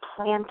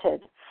supplanted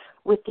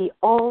with the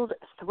old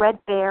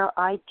threadbare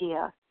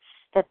idea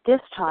that this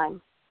time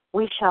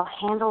we shall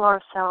handle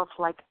ourselves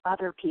like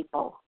other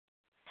people.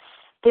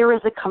 There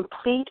is a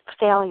complete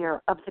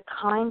failure of the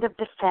kind of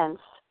defense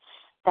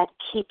that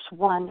keeps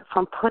one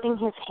from putting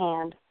his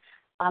hand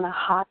on a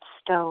hot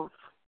stove.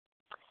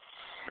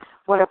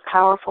 What a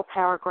powerful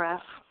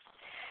paragraph.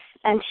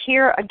 And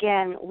here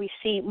again we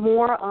see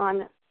more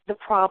on the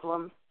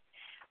problem.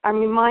 I'm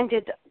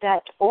reminded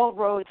that all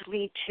roads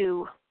lead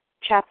to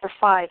chapter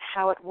 5,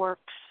 how it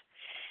works.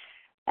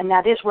 And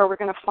that is where we're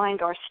going to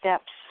find our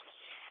steps.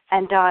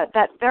 And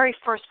that very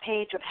first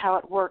page of how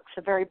it works,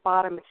 the very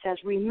bottom, it says,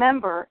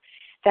 remember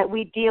that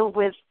we deal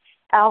with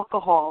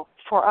alcohol,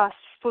 for us,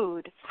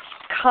 food,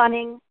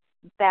 cunning,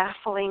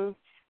 baffling,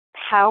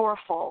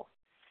 powerful.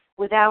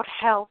 Without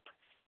help,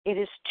 it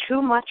is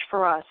too much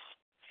for us.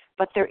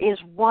 But there is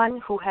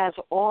one who has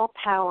all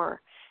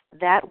power.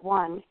 That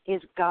one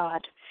is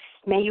God.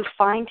 May you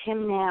find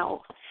him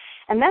now.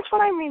 And that's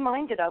what I'm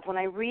reminded of when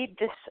I read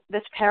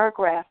this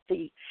paragraph,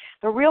 the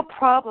real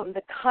problem,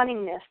 the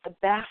cunningness, the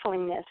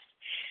bafflingness,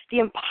 the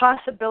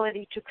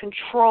impossibility to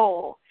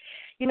control.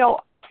 You know,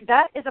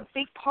 that is a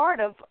big part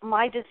of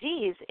my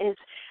disease, is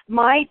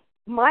my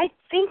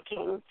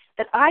thinking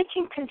that I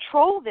can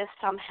control this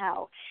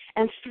somehow.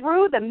 And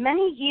through the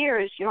many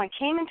years, you know, I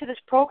came into this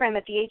program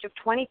at the age of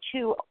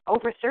 22,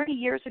 over 30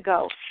 years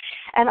ago,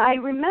 and I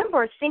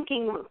remember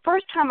thinking,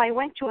 first time I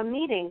went to a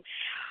meeting,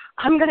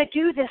 I'm going to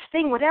do this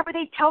thing, whatever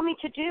they tell me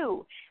to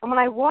do. And when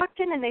I walked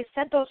in and they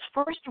said those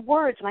first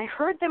words, and I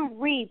heard them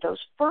read those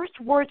first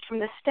words from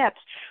the steps,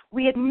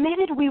 we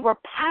admitted we were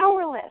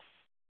powerless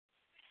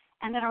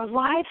and that our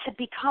lives had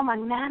become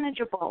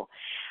unmanageable.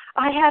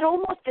 I had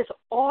almost this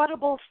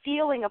audible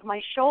feeling of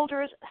my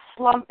shoulders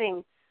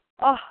slumping.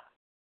 Oh,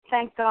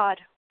 thank God,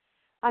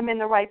 I'm in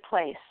the right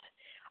place.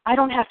 I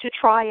don't have to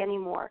try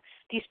anymore.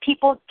 These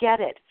people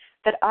get it,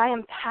 that I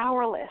am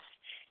powerless.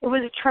 It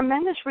was a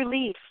tremendous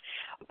relief.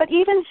 But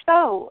even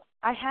so,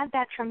 I had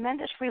that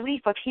tremendous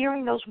relief of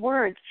hearing those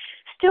words.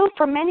 Still,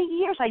 for many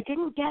years, I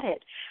didn't get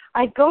it.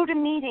 I'd go to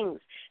meetings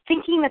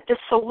thinking that the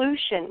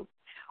solution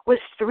was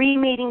 3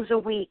 meetings a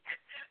week,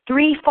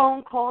 3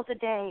 phone calls a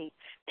day,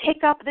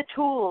 pick up the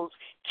tools,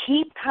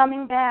 keep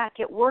coming back.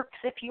 It works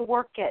if you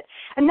work it.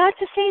 And not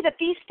to say that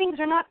these things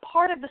are not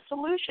part of the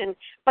solution,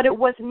 but it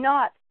was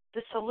not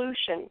the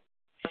solution.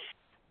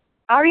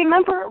 I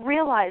remember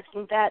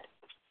realizing that,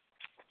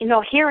 you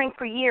know, hearing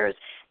for years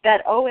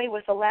that OA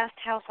was the last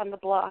house on the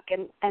block.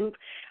 And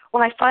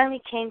when I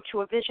finally came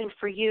to A Vision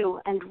for You,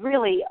 and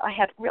really,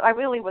 I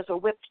really was a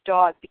whipped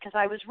dog because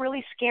I was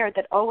really scared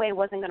that OA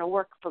wasn't going to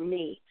work for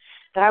me,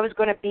 that I was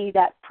going to be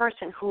that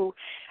person who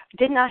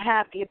did not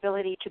have the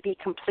ability to be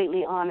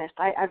completely honest.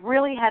 I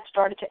really had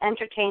started to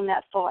entertain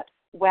that thought,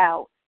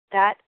 wow,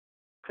 that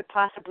could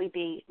possibly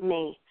be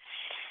me.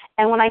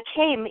 And when I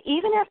came,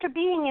 even after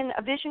being in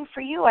A Vision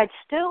for You, I'd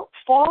still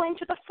fall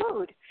into the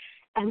food.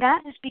 And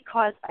that is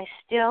because I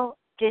still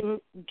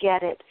didn't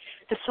get it.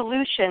 The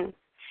solution,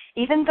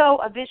 even though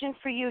A Vision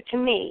for You to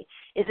me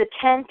is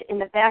a tent in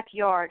the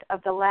backyard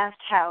of the last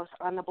house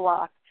on the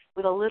block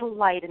with a little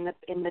light in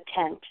the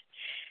tent,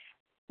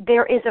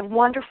 there is a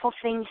wonderful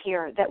thing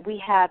here that we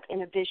have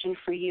in A Vision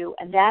for You,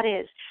 and that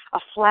is a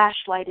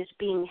flashlight is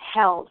being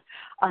held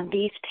on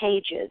these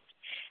pages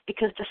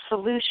because the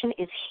solution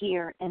is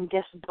here in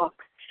this book.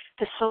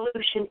 The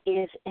solution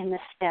is in the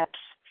steps.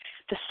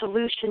 The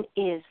solution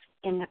is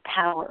in the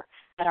power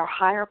that our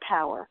higher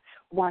power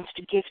wants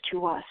to give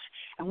to us.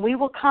 And we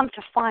will come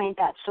to find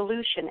that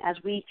solution as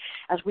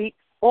we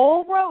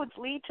all roads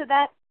lead to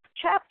that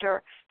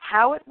chapter,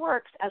 how it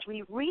works as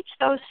we reach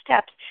those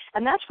steps.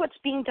 And that's what's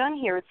being done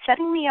here. It's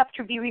setting me up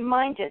to be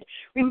reminded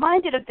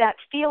of that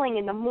feeling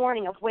in the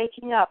morning of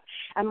waking up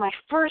and my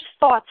first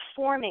thoughts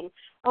forming,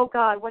 oh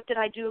God, what did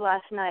I do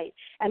last night?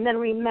 And then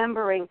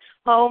remembering,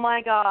 oh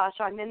my gosh,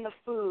 I'm in the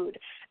food.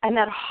 And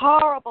that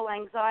horrible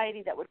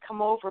anxiety that would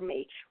come over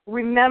me,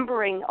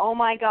 remembering, oh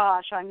my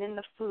gosh, I'm in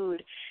the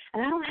food.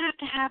 And I don't have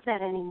to have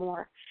that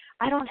anymore.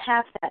 I don't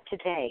have that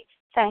today,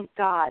 thank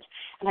God.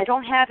 And I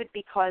don't have it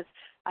because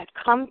I've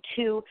come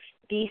to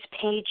these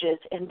pages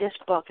in this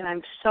book, and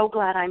I'm so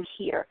glad I'm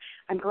here.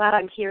 I'm glad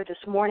I'm here this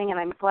morning, and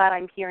I'm glad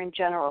I'm here in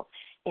general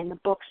in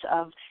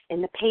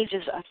the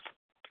pages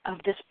of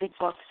this big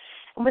book.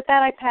 And with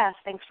that, I pass.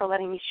 Thanks for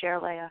letting me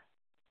share, Leah.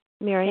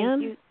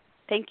 Miriam?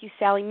 Thank you,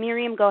 Sally.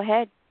 Miriam, go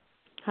ahead.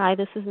 Hi,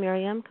 this is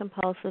Miriam,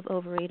 compulsive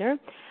overeater.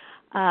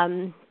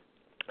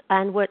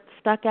 And what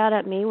stuck out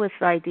at me was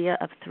the idea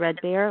of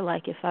threadbare.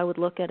 Like if I would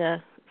look at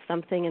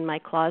something in my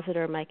closet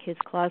or my kid's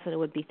closet, it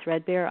would be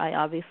threadbare. I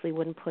obviously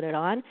wouldn't put it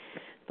on.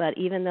 But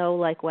even though,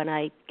 like, when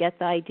I get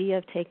the idea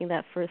of taking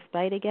that first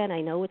bite again,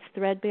 I know it's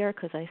threadbare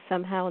because I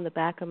somehow in the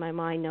back of my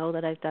mind know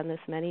that I've done this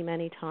many,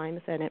 many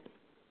times and it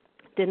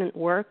didn't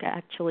work.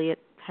 Actually, it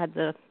had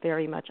the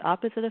very much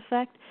opposite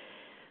effect.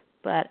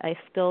 But I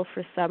still,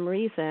 for some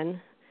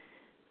reason,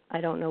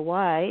 I don't know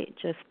why,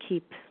 just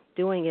keep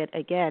doing it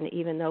again,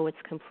 even though it's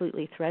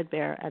completely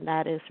threadbare. And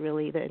that is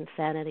really the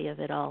insanity of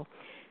it all.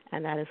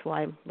 And that is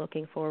why I'm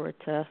looking forward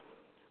to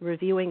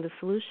reviewing the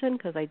solution,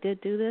 because I did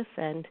do this,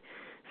 and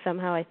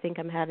somehow I think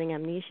I'm having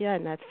amnesia,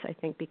 and that's, I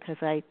think, because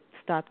I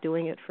stopped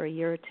doing it for a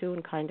year or two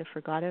and kind of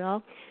forgot it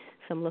all.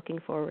 So I'm looking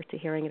forward to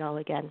hearing it all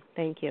again.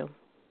 Thank you.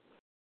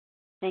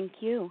 Thank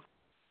you.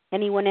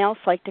 Anyone else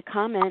like to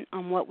comment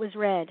on what was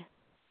read?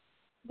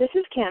 This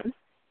is Kim.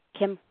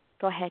 Kim,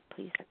 go ahead,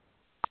 please.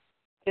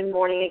 Good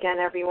morning again,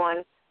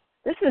 everyone.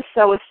 This is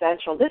so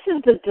essential. This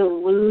is the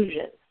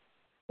delusion.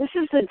 This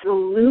is the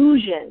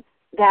delusion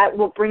that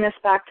will bring us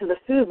back to the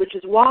food, which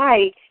is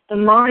why the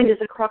mind is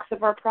the crux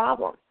of our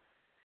problem.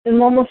 There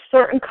are almost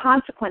certain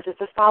consequences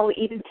that follow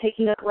even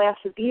taking a glass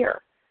of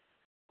beer.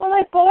 Well,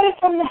 I bought it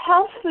from the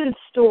health food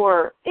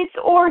store. It's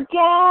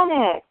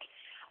organic.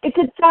 It's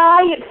a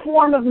diet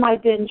form of my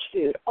binge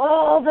food.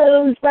 All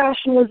those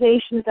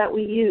rationalizations that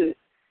we use.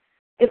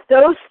 If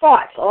those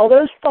thoughts, all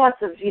those thoughts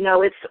of,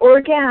 it's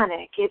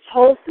organic, it's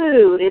whole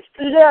food, it's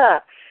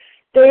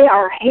they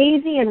are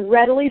hazy and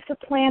readily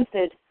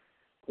supplanted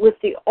with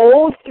the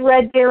old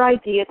threadbare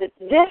idea that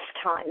this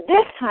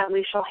time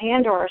we shall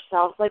handle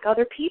ourselves like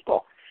other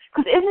people.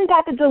 Because isn't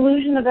that the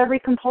delusion of every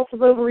compulsive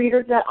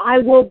overeater, that I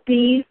will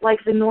be like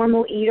the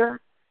normal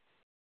eater?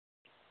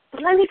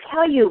 But let me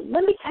tell you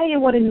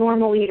what a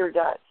normal eater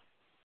does.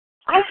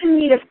 I can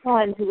meet a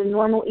friend who's a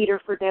normal eater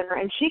for dinner,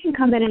 and she can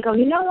come in and go,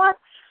 you know what?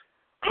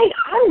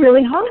 I'm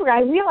really hungry. I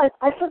realized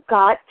I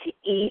forgot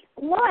to eat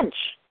lunch.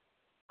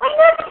 I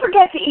never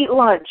forget to eat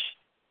lunch.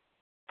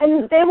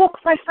 And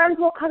my friends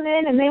will come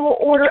in and they will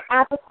order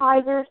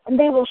appetizers, and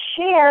they will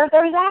share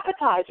those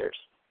appetizers.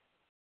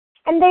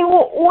 And they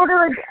will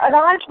order an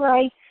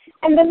entree,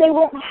 and then they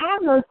won't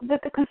have those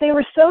because they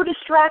were so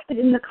distracted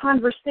in the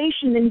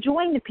conversation,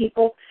 enjoying the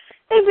people,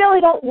 they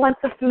really don't want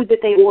the food that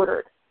they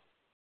ordered.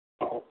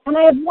 And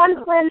I have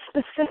one friend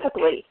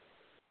specifically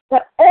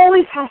that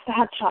always has to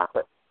have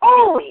chocolate.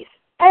 Always.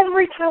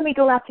 Every time we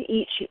go out to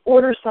eat, she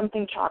orders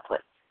something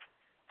chocolate.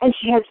 And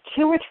she has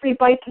 2 or 3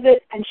 bites of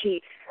it, and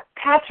she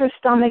pats her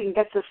stomach and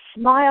gets a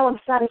smile of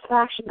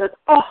satisfaction, goes,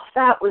 oh,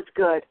 that was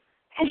good.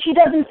 And she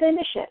doesn't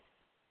finish it.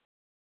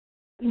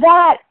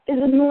 That is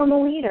a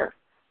normal eater.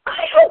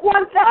 I don't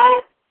want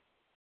that.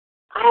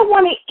 I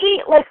want to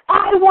eat like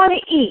I want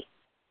to eat.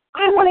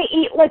 I want to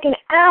eat like an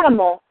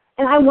animal,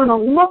 and I want to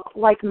look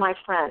like my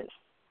friends.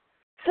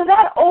 So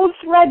that old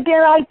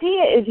threadbare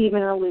idea is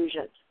even an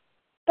illusion.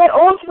 That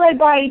old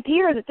threadbare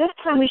idea that this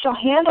time we shall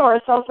handle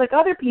ourselves like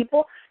other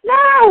people,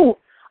 no!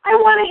 I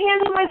want to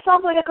handle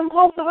myself like a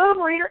compulsive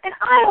overeater, and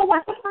I don't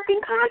want the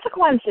freaking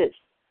consequences.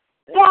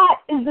 That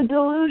is the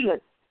delusion.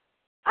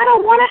 I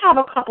don't want to have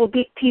a couple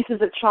big pieces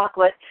of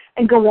chocolate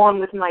and go on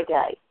with my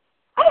day.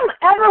 I don't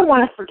ever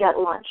want to forget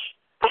lunch.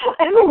 I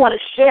don't ever want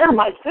to share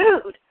my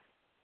food.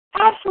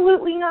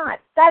 Absolutely not.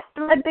 That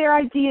threadbare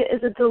idea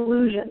is a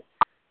delusion.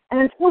 And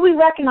until we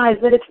recognize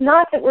that it's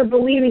not that we're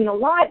believing a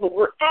lie, but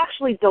we're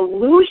actually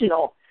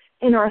delusional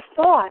in our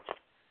thoughts,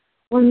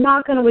 we're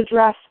not going to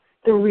address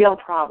the real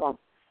problem.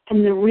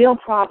 And the real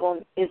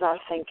problem is our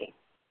thinking.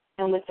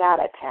 And with that,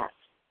 I pass.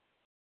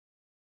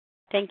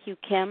 Thank you,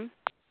 Kim.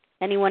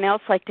 Anyone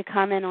else like to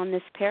comment on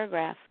this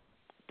paragraph?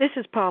 This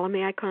is Paula.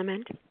 May I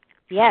comment?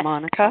 Yes.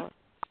 Monica.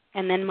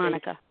 And then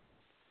Monica.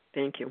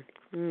 Thank you.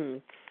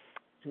 In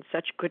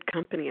such good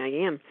company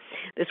I am.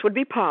 This would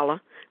be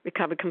Paula,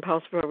 recovered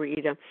compulsive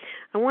overeater.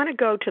 I want to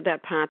go to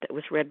that part that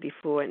was read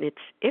before, and it's,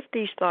 if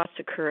these thoughts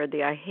occur,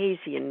 they are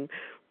hazy, and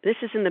this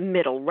is in the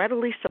middle,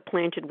 readily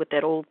supplanted with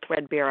that old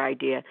threadbare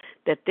idea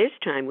that this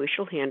time we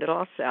shall handle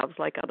ourselves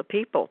like other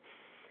people.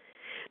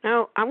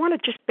 Now, I want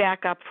to just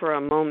back up for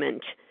a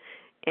moment.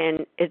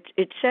 And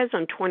it says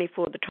on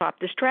 24 at the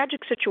top, this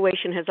tragic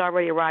situation has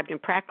already arrived in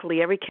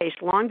practically every case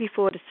long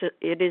before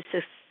it is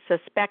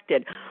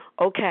suspected.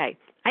 Okay,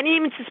 I didn't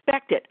even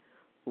suspect it.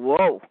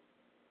 Whoa.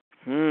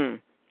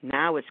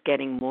 Now it's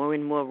getting more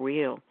and more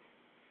real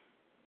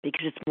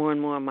because it's more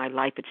and more of my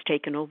life. It's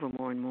taken over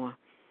more and more.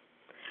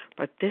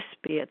 But this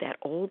fear, that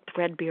old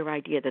threadbare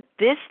idea that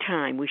this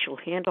time we shall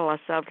handle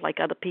ourselves like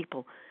other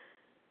people.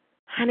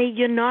 Honey,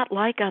 you're not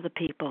like other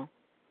people.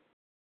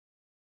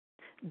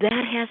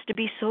 That has to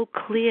be so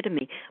clear to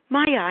me.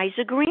 My eyes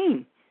are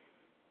green.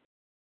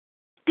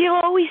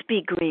 They'll always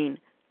be green.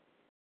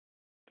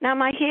 Now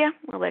my hair,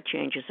 well, that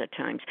changes at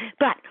times.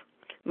 But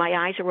my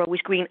eyes are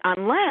always green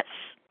unless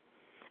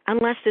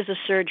there's a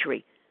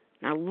surgery.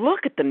 Now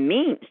look at the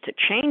means to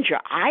change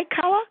your eye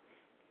color.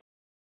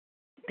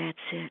 That's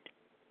it.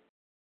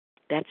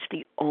 That's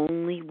the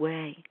only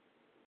way.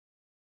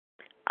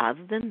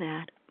 Other than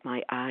that,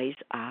 my eyes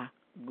are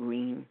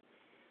green.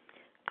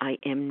 I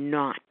am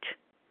not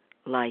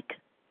like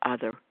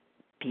other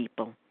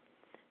people,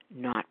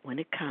 not when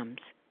it comes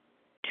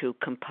to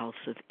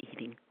compulsive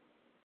eating.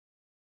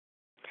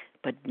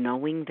 But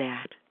knowing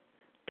that,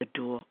 the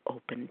door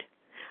opened.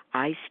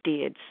 I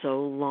stared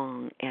so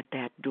long at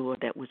that door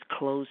that was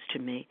closed to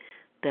me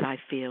that I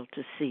failed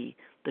to see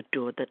the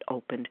door that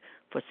opened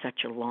for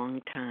such a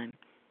long time.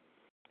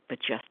 But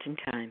just in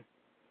time,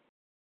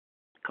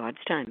 God's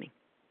timing,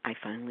 I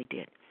finally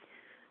did.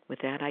 With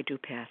that, I do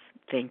pass.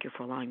 Thank you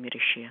for allowing me to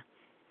share.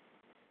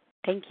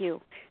 Thank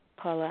you,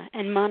 Paula.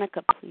 And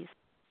Monica, please.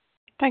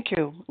 Thank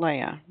you,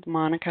 Leah.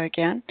 Monica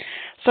again.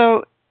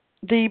 So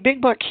the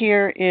big book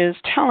here is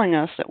telling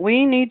us that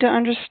we need to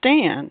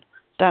understand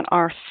that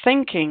our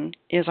thinking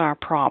is our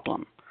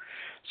problem.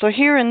 So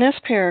here in this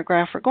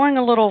paragraph, we're going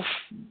a little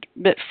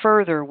bit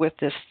further with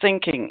this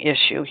thinking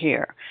issue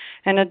here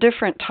and the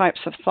different types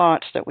of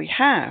thoughts that we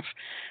have.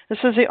 This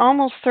is the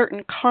almost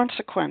certain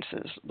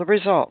consequences, the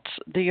results,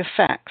 the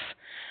effects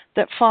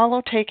that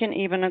follow taking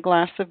even a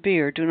glass of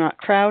beer do not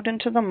crowd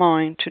into the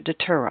mind to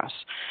deter us.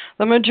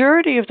 The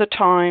majority of the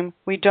time,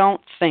 we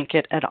don't think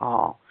it at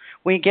all.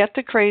 We get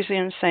the crazy,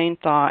 insane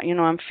thought,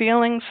 I'm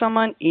feeling some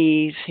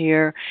unease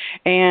here,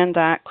 and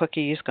that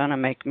cookie is going to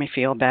make me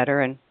feel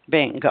better, and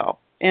bingo,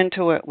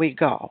 into it we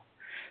go.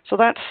 So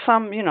that's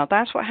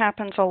that's what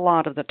happens a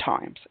lot of the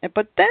times.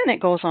 But then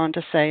it goes on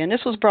to say, and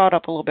this was brought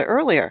up a little bit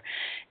earlier,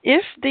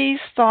 if these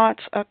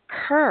thoughts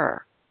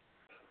occur,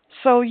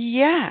 so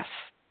yes,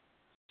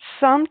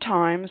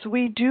 sometimes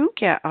we do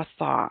get a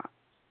thought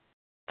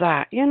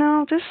that,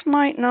 this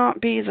might not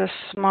be the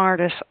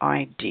smartest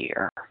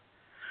idea.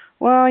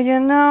 Well,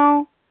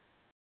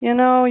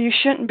 you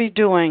shouldn't be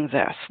doing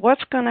this.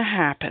 What's going to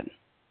happen?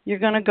 You're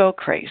going to go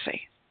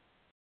crazy.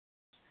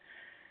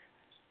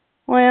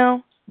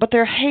 Well, but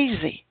they're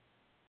hazy.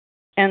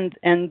 And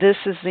this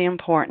is the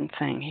important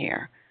thing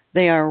here.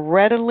 They are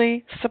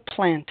readily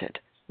supplanted,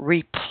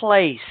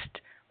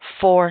 replaced,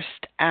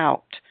 forced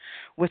out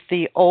with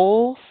the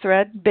old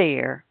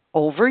threadbare,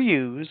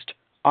 overused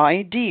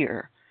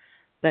idea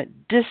that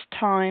this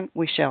time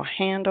we shall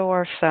handle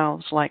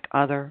ourselves like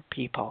other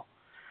people.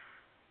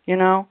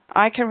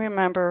 I can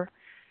remember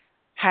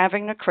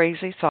having a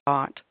crazy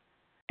thought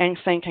and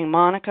thinking,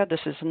 Monica, this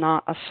is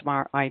not a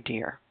smart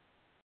idea.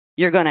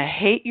 You're going to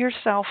hate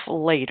yourself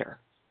later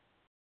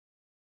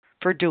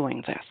for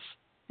doing this.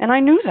 And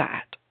I knew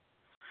that.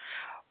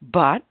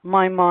 But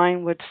my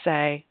mind would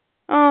say,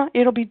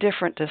 it'll be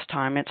different this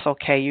time. It's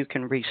okay. You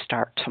can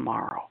restart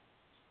tomorrow.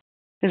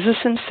 Is this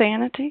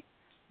insanity?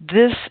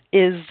 This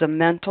is the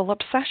mental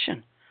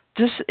obsession.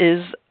 This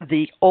is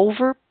the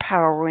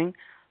overpowering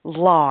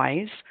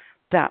lies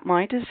that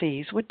my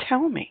disease would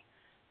tell me.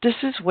 This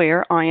is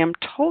where I am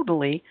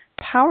totally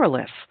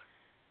powerless.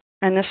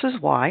 And this is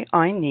why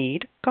I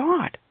need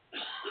God.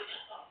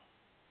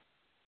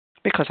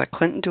 Because I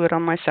couldn't do it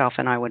on myself,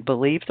 and I would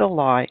believe the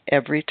lie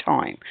every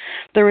time.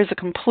 There is a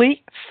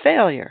complete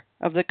failure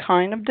of the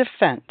kind of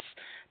defense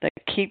that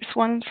keeps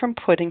one from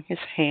putting his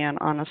hand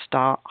on a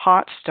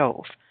hot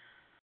stove.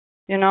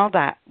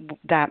 That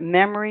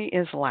memory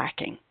is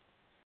lacking.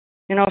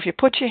 If you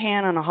put your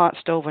hand on a hot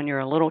stove when you're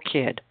a little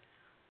kid,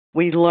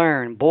 we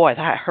learn, boy,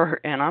 that hurt,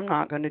 and I'm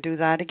not going to do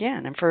that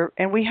again.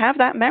 And we have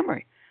that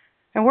memory,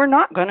 and we're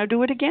not going to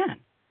do it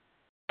again.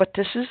 But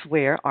this is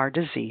where our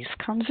disease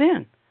comes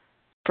in.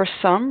 For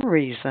some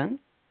reason,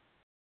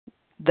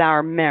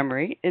 our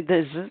memory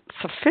isn't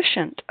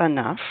sufficient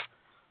enough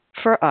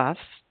for us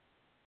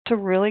to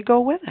really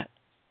go with it.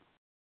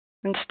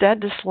 Instead,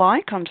 this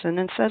lie comes in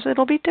and says,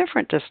 it'll be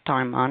different this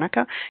time,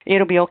 Monica.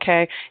 It'll be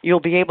okay. You'll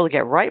be able to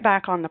get right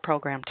back on the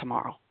program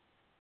tomorrow.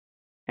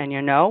 And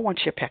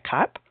once you pick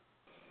up,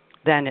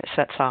 then it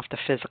sets off the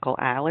physical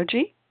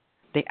allergy,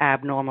 the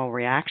abnormal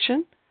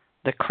reaction,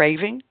 the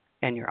craving,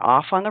 and you're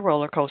off on the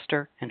roller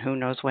coaster, and who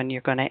knows when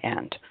you're going to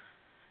end.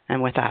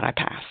 And with that, I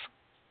pass.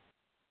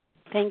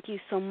 Thank you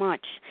so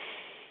much.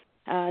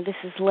 This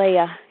is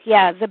Leah.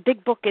 Yeah, the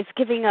big book is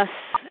giving us,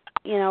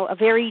 a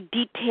very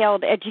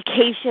detailed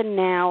education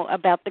now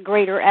about the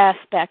greater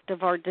aspect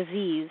of our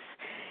disease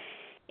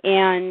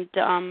and,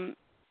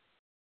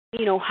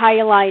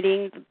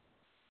 highlighting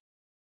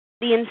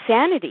the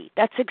insanity.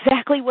 That's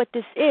exactly what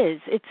this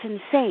is. It's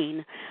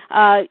insane.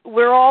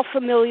 We're all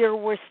familiar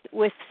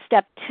with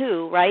step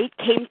 2, right?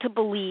 Came to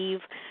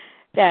believe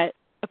that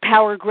a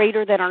power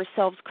greater than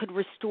ourselves could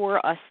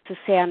restore us to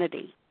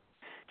sanity.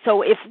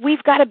 So if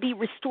we've got to be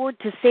restored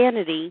to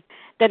sanity,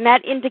 then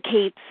that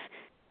indicates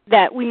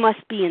that we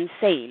must be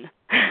insane.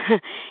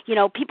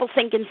 People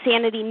think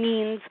insanity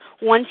means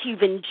once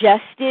you've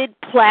ingested,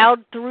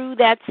 plowed through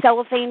that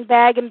cellophane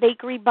bag and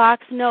bakery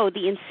box. No,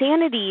 the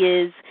insanity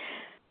is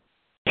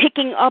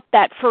picking up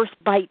that first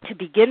bite to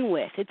begin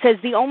with. It says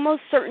the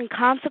almost certain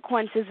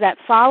consequences that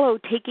follow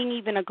taking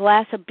even a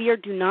glass of beer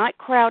do not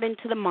crowd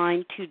into the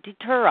mind to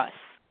deter us.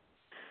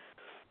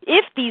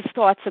 If these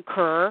thoughts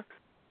occur,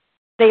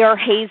 they are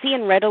hazy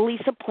and readily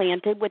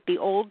supplanted with the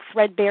old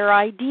threadbare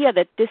idea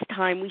that this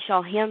time we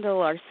shall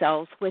handle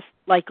ourselves with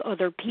like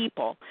other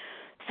people.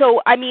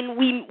 So, I mean,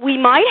 we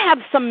might have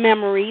some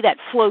memory that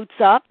floats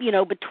up,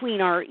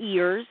 between our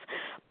ears,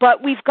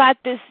 but we've got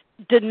this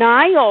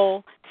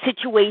denial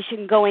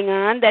situation going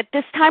on that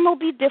this time will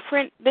be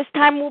different. This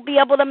time we'll be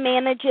able to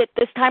manage it.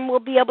 This time we'll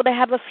be able to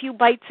have a few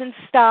bites and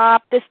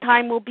stop. This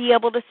time we'll be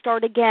able to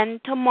start again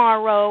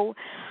tomorrow.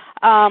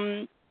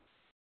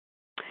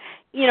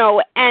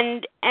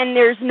 And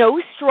there's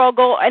no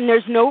struggle and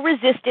there's no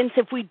resistance.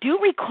 If we do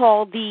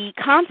recall the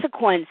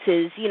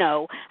consequences,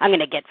 I'm going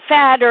to get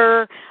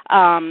fatter,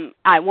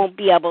 I won't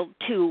be able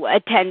to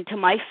attend to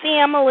my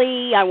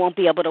family, I won't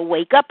be able to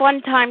wake up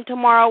on time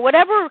tomorrow,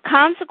 whatever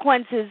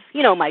consequences,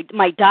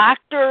 my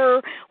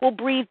doctor will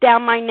breathe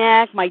down my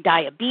neck, my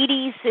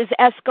diabetes is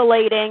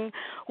escalating,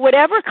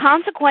 whatever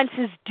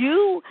consequences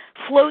do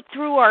float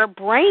through our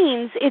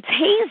brains, it's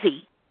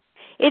hazy.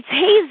 It's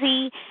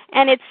hazy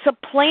and it's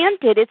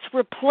supplanted, it's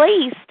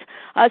replaced,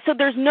 so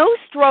there's no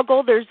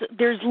struggle, there's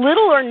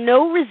little or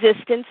no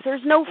resistance,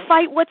 there's no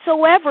fight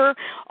whatsoever.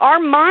 Our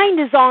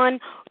mind is on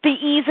the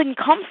ease and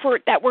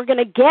comfort that we're going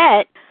to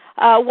get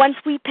once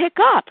we pick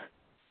up.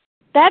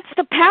 That's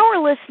the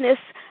powerlessness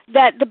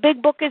that the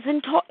big book is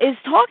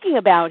talking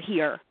about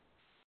here.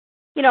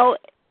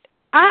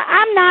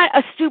 I'm not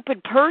a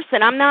stupid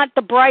person. I'm not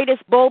the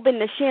brightest bulb in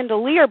the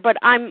chandelier, but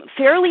I'm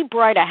fairly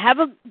bright. I have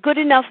a good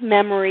enough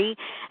memory.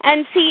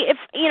 And see,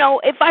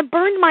 if I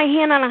burned my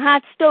hand on a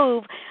hot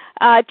stove,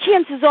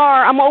 chances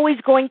are I'm always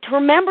going to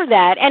remember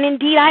that. And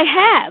indeed, I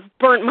have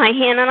burnt my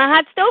hand on a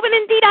hot stove, and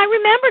indeed, I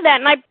remember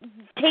that. And I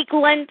take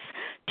lengths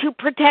to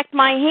protect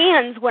my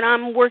hands when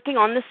I'm working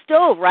on the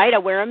stove, right? I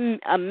wear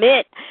a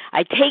mitt.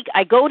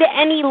 I go to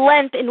any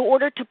length in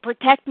order to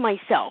protect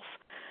myself,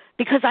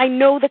 because I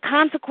know the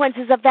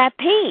consequences of that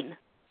pain.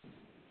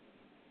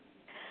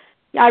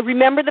 I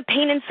remember the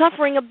pain and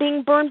suffering of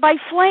being burned by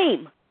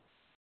flame.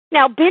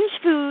 Now, binge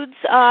foods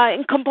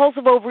and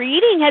compulsive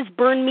overeating has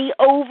burned me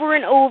over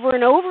and over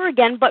and over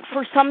again, but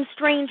for some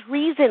strange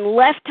reason,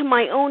 left to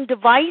my own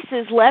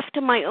devices, left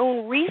to my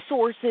own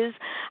resources,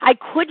 I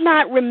could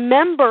not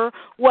remember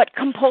what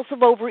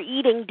compulsive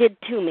overeating did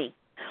to me.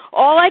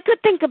 All I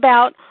could think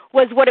about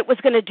was what it was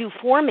going to do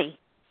for me.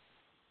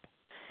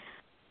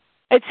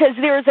 It says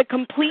there is a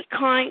complete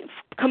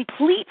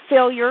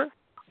failure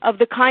of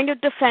the kind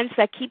of defense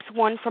that keeps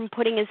one from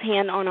putting his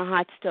hand on a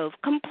hot stove.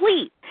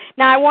 Complete.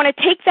 Now, I want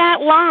to take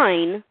that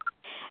line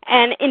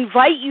and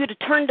invite you to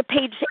turn to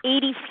page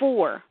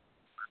 84.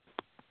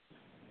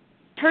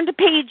 Turn to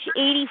page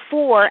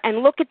 84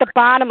 and look at the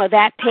bottom of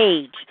that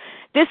page.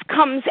 This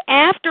comes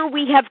after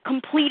we have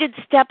completed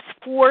steps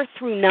 4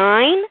 through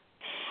 9.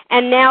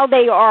 And now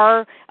they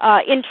are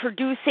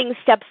introducing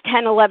steps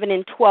 10, 11,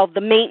 and 12, the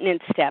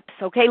maintenance steps.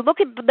 Okay,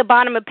 look at the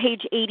bottom of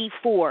page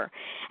 84.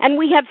 And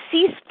we have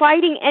ceased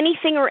fighting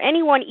anything or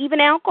anyone, even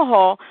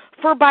alcohol,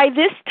 for by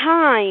this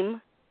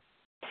time,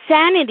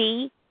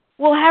 sanity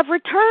will have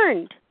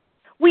returned.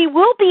 We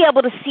will be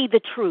able to see the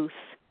truth.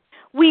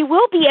 We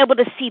will be able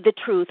to see the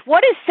truth.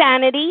 What is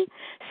sanity?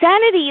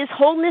 Sanity is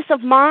wholeness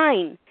of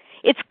mind.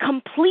 It's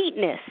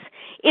completeness.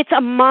 It's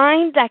a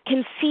mind that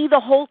can see the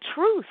whole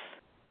truth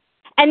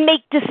and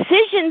make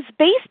decisions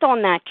based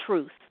on that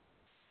truth.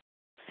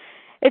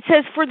 It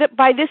says,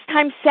 by this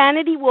time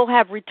sanity will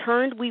have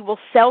returned. We will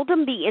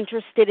seldom be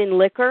interested in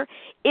liquor.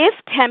 If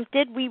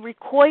tempted, we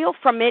recoil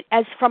from it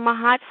as from a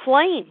hot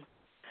flame.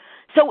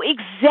 So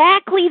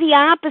exactly the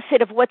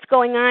opposite of what's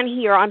going on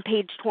here on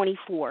page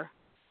 24.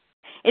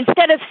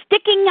 Instead of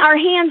sticking our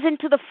hands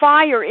into the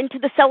fire, into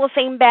the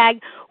cellophane bag,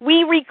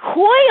 we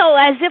recoil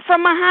as if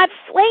from a hot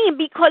flame,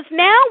 because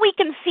now we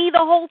can see the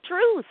whole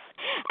truth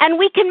and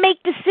we can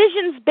make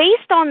decisions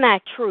based on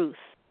that truth.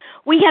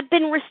 We have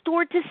been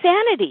restored to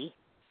sanity.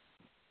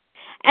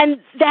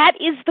 And that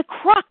is the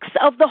crux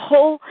of the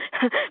whole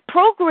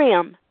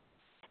program,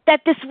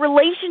 that this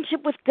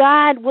relationship with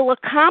God will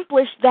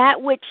accomplish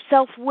that which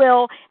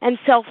self-will and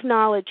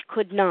self-knowledge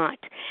could not.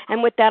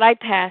 And with that, I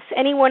pass.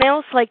 Anyone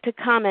else like to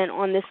comment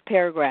on this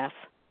paragraph?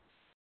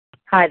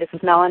 Hi, this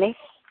is Melanie.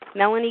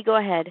 Melanie, go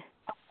ahead.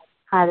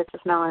 Hi, this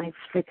is Melanie,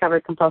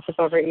 recovered compulsive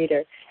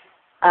overeater.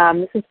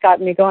 This has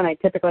gotten me going. I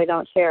typically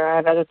don't share. I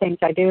have other things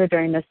I do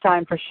during this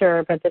time for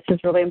sure, but this is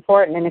really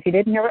important. And if you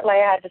didn't hear what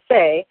Leah had to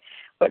say,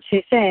 what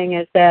she's saying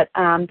is that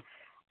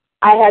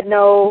I had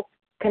no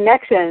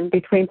connection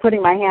between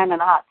putting my hand on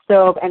a hot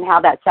stove and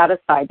how that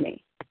satisfied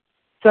me.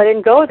 So I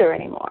didn't go there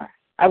anymore.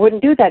 I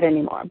wouldn't do that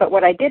anymore. But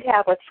what I did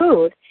have with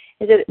food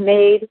is that it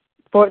made,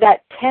 for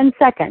that 10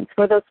 seconds,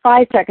 for those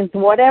 5 seconds,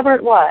 whatever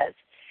it was,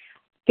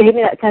 gave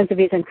me that sense of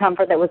ease and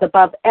comfort that was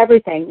above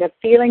everything. The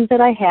feelings that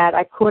I had,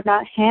 I could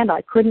not handle.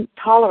 I couldn't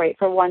tolerate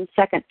for 1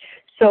 second.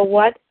 So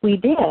what we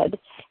did,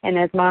 and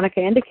as Monica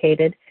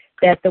indicated,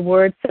 that the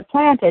word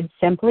supplanted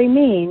simply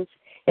means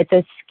It's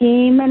a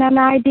scheme and an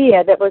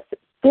idea that was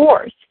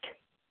forced.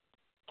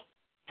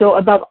 So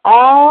above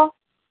all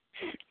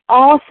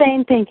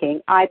sane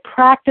thinking, I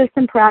practice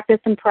and practice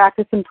and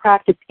practice and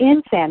practice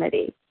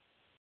insanity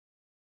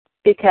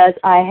because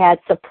I had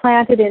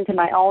supplanted into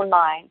my own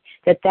mind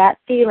that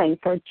feeling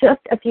for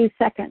just a few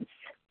seconds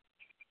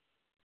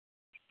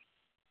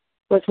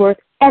was worth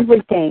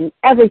everything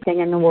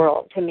in the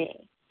world to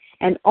me.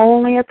 And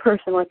only a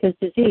person with this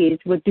disease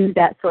would do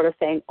that sort of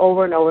thing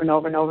over and over and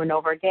over and over and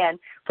over again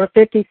for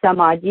 50 some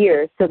odd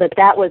years, so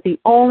that was the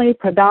only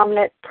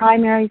predominant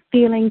primary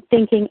feeling,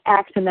 thinking,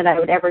 action that I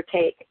would ever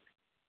take.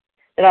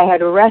 That I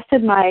had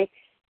arrested my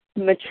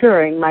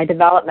maturing, my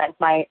development,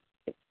 my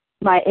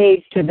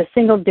age to the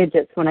single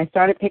digits when I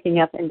started picking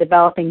up and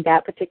developing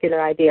that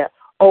particular idea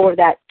over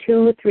that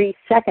 2, 3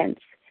 seconds,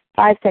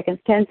 5 seconds,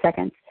 10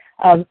 seconds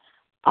of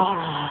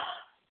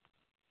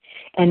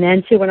And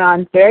then she went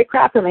on very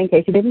crappily, in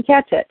case you didn't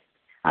catch it,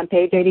 on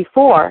page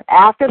 84.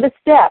 After the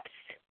steps,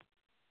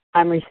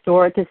 I'm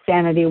restored to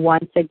sanity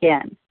once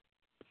again.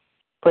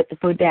 Put the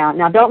food down.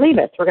 Now, don't leave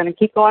us. We're going to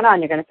keep going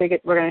on. We're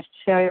going to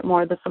share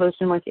more of the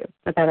solution with you.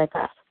 With that, I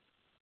pass.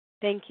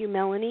 Thank you,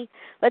 Melanie.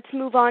 Let's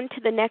move on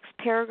to the next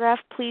paragraph,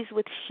 please,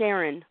 with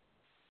Sharon.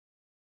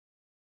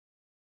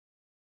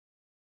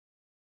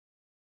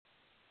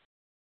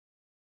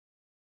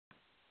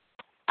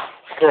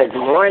 Good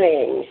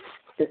morning.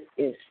 This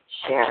is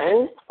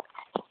Sharon,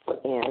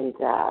 and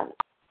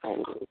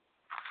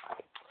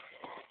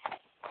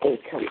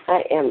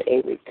I am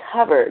a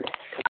recovered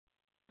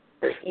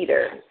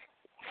eater.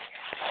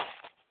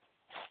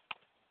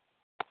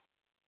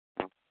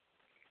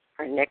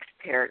 Our next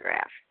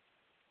paragraph.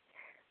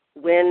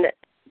 When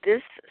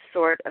this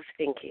sort of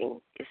thinking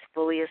is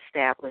fully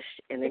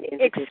established in an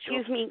individual...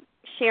 Excuse me,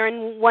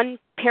 Sharon, one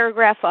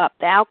paragraph up.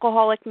 The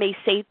alcoholic may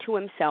say to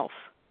himself...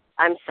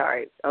 I'm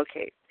sorry.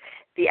 Okay.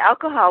 The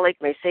alcoholic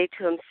may say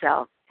to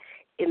himself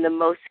in the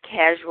most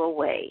casual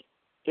way,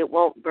 it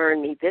won't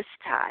burn me this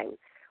time,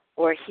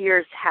 or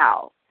here's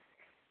how.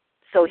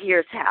 So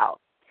here's how.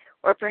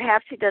 Or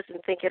perhaps he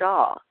doesn't think at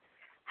all.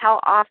 How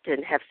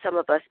often have some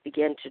of us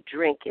begun to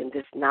drink in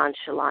this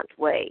nonchalant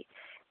way,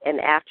 and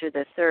after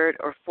the third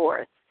or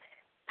fourth,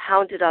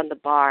 pounded on the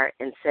bar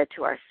and said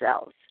to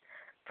ourselves,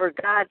 for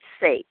God's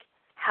sake,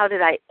 how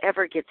did I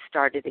ever get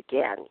started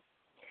again?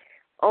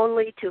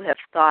 Only to have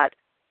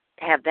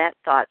that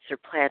thought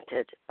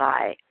supplanted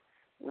by,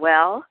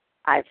 well,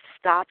 I've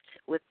stopped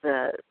with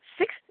the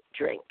sixth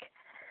drink.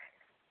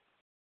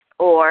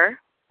 Or,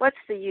 what's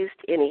the use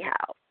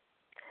anyhow?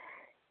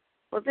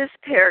 Well, this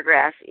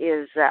paragraph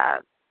is,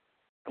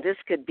 this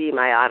could be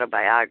my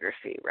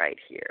autobiography right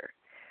here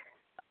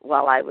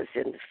while I was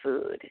in the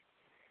food.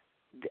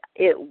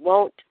 It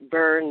won't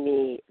burn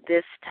me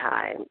this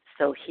time,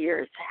 so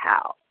here's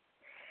how.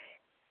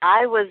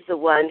 I was the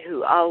one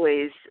who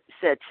always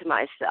said to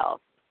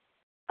myself,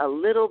 a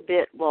little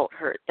bit won't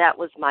hurt. That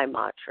was my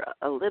mantra.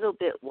 A little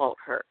bit won't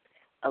hurt.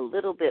 A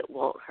little bit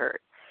won't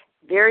hurt.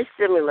 Very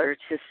similar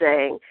to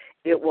saying,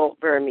 it won't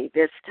burn me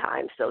this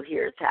time, so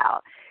here's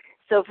how.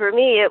 So for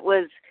me, it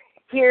was,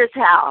 here's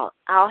how.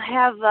 I'll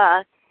have,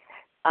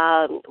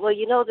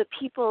 the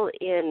people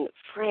in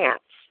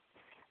France,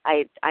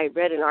 I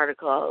read an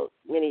article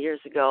many years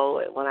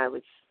ago when I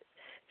was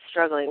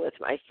struggling with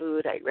my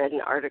food. I read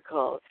an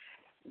article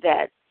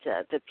that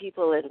the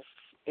people in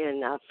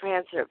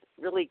France have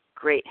really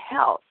great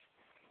health.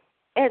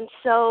 And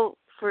so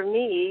for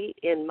me,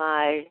 in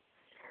my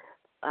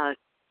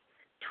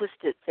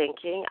twisted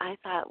thinking, I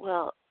thought,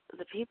 well,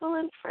 the people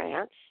in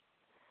France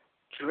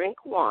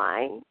drink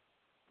wine,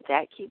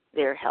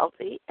 they're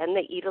healthy, and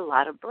they eat a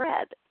lot of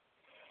bread.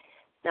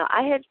 Now,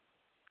 I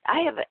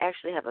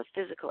actually have a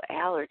physical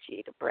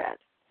allergy to bread.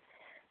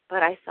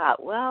 But I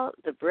thought, well,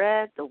 the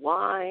bread, the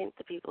wine,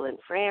 the people in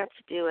France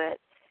do it.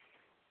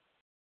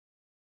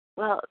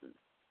 Well,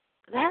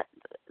 that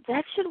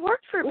should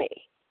work for me,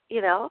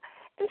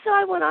 And so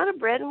I went on a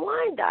bread and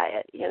wine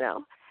diet,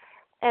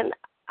 And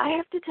I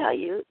have to tell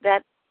you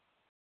that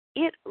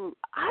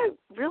I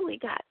really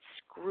got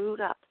screwed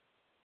up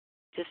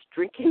just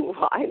drinking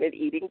wine and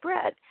eating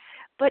bread.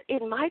 But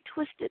in my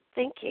twisted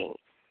thinking,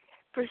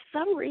 for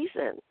some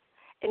reason,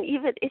 and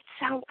even it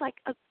sounds like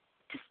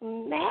just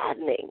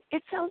maddening.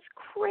 It sounds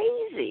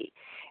crazy,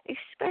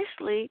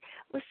 especially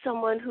with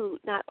someone who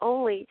not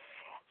only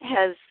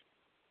has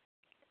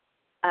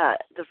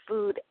the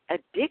food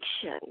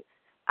addiction,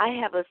 I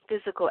have a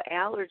physical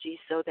allergy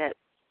so that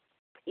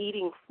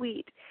eating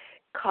wheat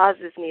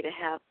causes me to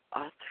have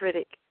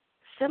arthritic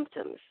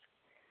symptoms.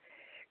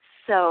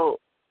 So,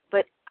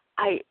 but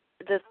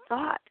the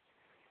thought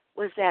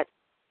was that,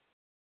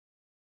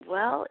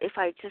 well, if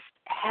I just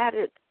had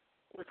it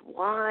with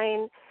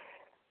wine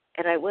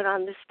and I went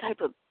on this type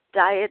of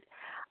diet,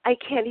 I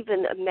can't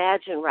even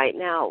imagine right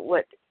now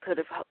what could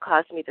have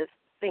caused me to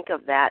think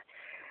of that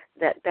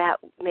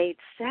made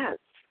sense.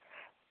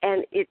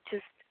 And it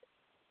just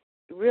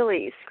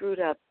really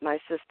screwed up my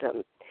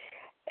system.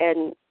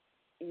 And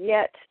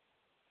yet,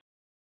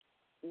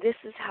 this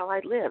is how I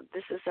lived.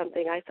 This is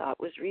something I thought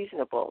was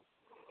reasonable.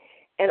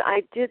 And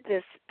I did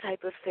this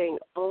type of thing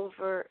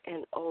over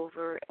and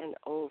over and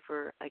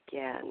over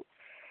again.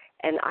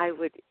 And I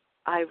would,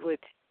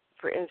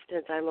 for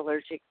instance, I'm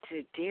allergic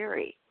to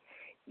dairy.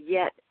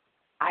 Yet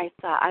I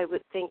thought, I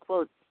would think,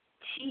 well,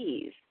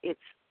 cheese,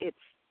 it's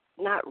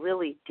not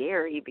really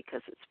dairy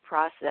because it's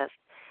processed.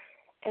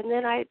 And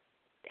then I'd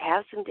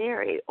have some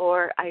dairy,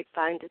 or I'd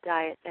find a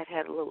diet that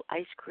had a little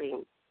ice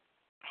cream,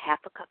 half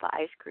a cup of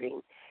ice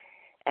cream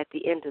at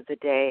the end of the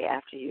day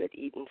after you had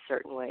eaten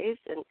certain ways.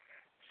 And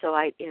so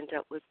I'd end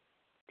up with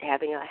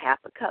having a half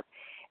a cup.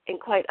 And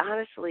quite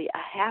honestly,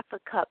 a half a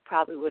cup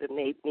probably would have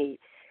made me,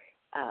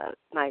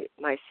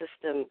 my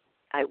system,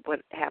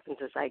 what happens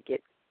is I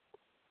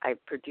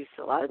produce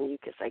a lot of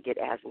mucus. I get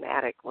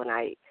asthmatic when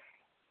I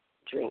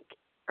drink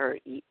or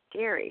eat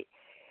dairy.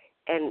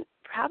 And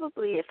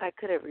probably if I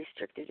could have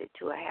restricted it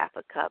to a half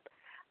a cup,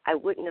 I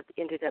wouldn't have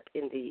ended up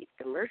in the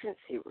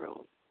emergency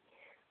room.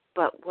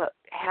 But what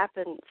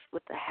happens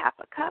with the half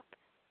a cup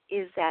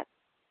is that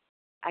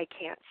I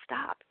can't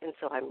stop. And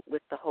so I'm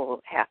with the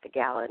whole half a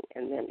gallon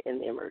and then in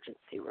the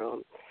emergency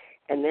room.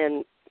 And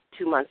then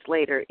 2 months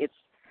later, it's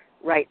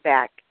right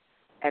back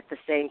at the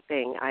same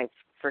thing. I've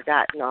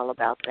forgotten all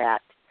about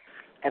that,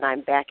 and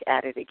I'm back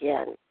at it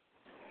again.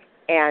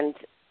 And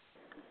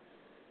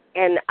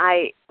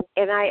I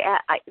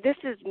this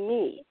is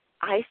me.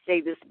 I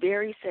say this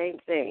very same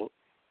thing.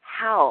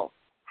 How?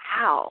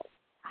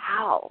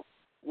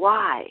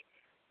 Why?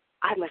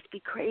 I must be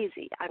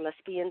crazy. I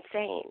must be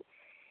insane.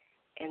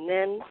 And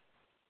then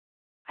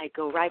I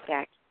go right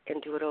back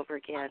and do it over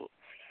again.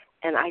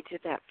 And I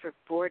did that for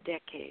 4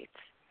 decades.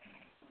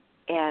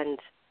 And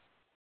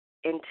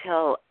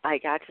until I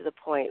got to the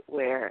point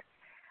where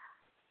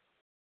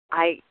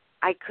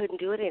I couldn't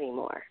do it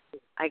anymore.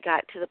 I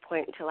got to the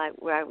point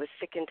where I was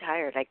sick and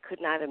tired. I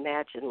could not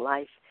imagine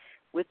life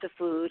with the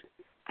food.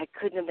 I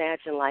couldn't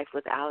imagine life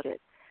without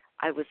it.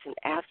 I was in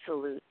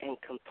absolute and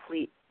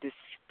complete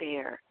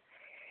despair.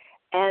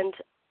 And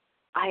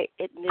I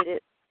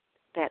admitted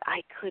that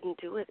I couldn't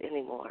do it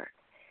anymore.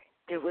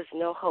 There was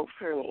no hope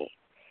for me.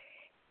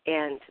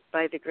 And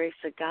by the grace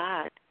of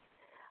God,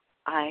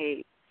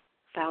 I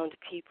found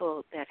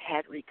people that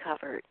had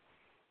recovered,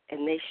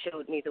 and they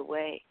showed me the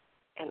way.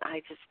 And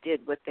I just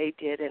did what they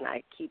did, and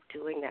I keep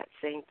doing that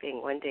same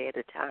thing one day at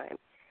a time.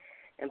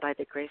 And by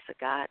the grace of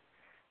God,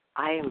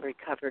 I am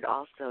recovered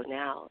also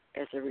now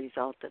as a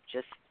result of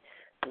just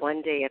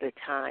one day at a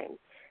time,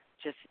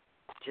 just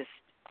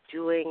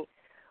doing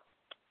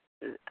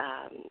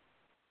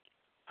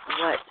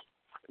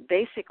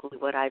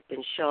what I've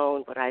been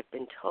shown, what I've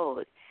been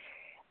told.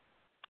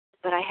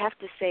 But I have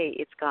to say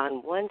it's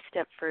gone one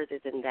step further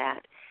than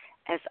that,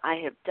 as I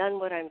have done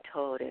what I'm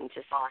told and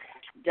just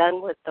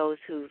done what those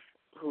who've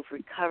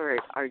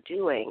recovered are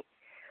doing.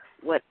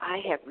 What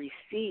I have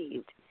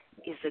received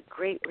is a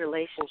great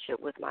relationship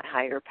with my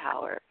higher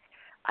power.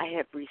 I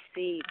have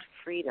received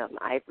freedom.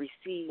 I've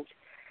received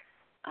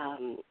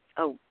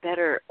a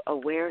better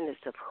awareness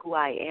of who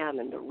I am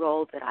and the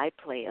role that I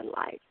play in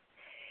life.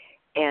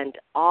 And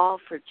all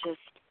for just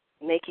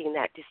making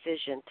that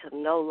decision to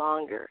no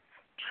longer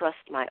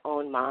trust my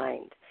own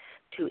mind,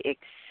 to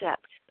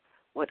accept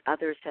what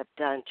others have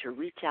done, to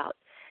reach out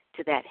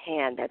to that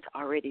hand that's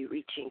already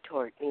reaching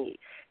toward me,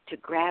 to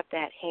grab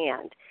that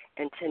hand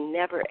and to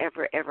never,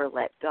 ever, ever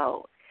let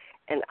go.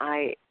 And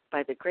I,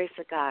 by the grace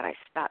of God, I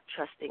stopped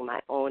trusting my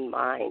own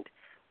mind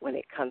when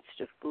it comes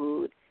to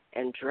food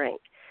and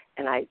drink.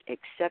 And I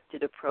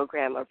accepted a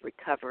program of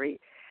recovery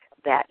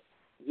that,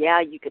 yeah,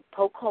 you could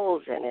poke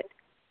holes in it.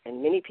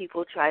 And many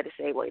people try to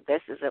say, well,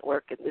 this isn't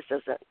working, this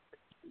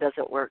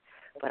doesn't work.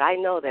 But I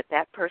know that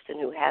that person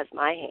who has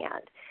my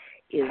hand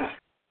is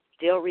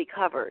still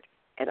recovered,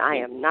 and I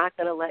am not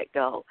going to let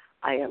go.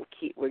 I am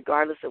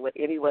regardless of what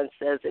anyone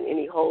says and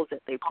any holes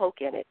that they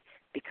poke in it,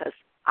 because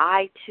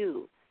I,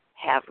 too,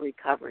 have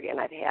recovery, and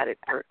I've had it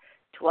for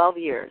 12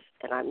 years,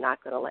 and I'm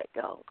not going to let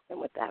go. And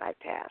with that, I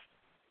pass.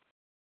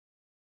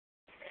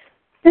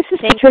 This is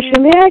Patricia.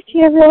 May I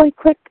share really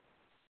quick?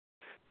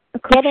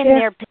 Get in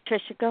there,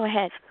 Patricia. Go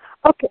ahead.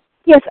 Okay.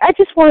 Yes, I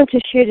just wanted to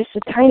share just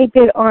a tiny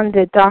bit on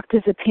the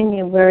doctor's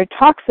opinion where it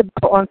talks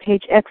about on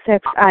page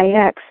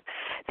XXIX.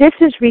 This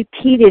is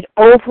repeated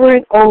over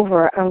and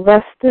over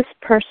unless this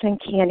person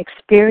can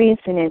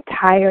experience an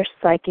entire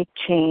psychic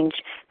change.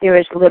 There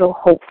is little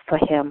hope for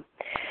him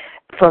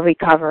for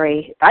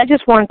recovery. I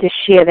just wanted to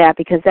share that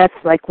because that's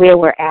like where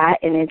we're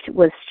at, and it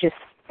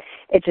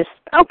just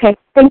okay.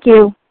 Thank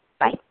you.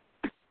 Bye.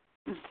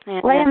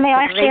 Well, may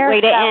I share?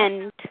 Great way to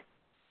end.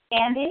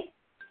 Andy?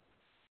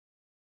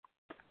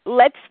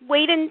 Let's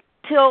wait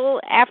until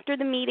after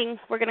the meeting.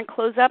 We're going to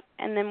close up,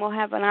 and then we'll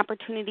have an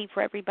opportunity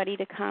for everybody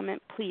to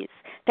comment, please.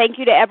 Thank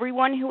you to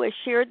everyone who has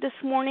shared this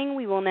morning.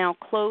 We will now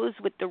close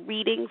with the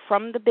reading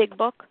from the Big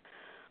Book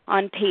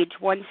on page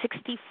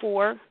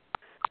 164,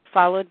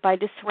 followed by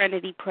the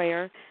Serenity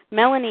Prayer.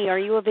 Melanie, are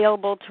you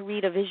available to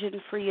read A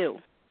Vision for You?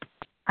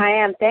 I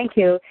am. Thank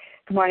you.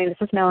 Good morning. This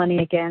is Melanie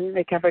again,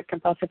 recovered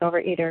compulsive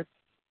overeater.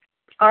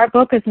 Our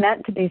book is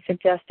meant to be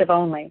suggestive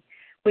only.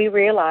 We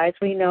realize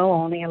we know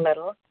only a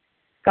little.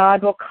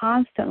 God will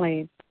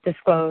constantly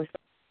disclose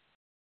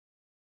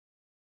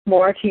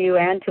more to you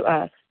and to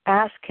us.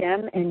 Ask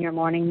Him in your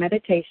morning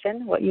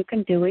meditation what you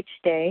can do each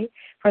day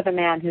for the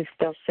man who's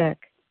still sick.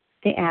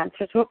 The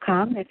answers will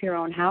come if your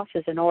own house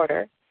is in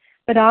order,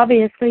 but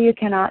obviously you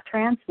cannot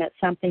transmit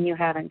something you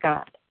haven't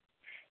got.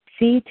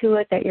 See to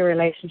it that your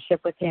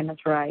relationship with Him is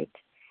right,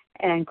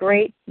 and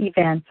great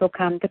events will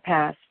come to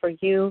pass for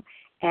you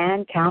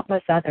and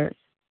countless others.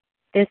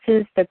 This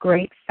is the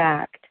great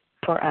fact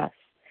for us.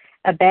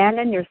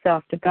 Abandon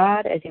yourself to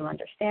God as you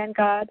understand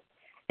God.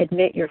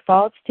 Admit your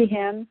faults to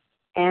Him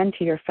and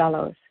to your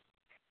fellows.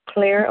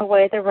 Clear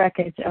away the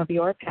wreckage of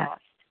your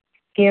past.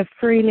 Give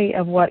freely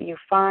of what you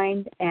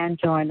find and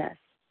join us.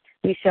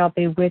 We shall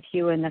be with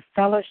you in the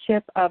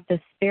fellowship of the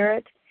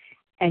Spirit,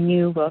 and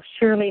you will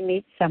surely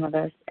meet some of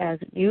us as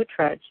you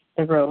trudge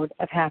the road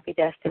of happy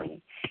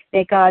destiny.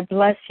 May God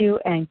bless you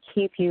and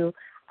keep you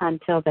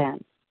until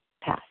then.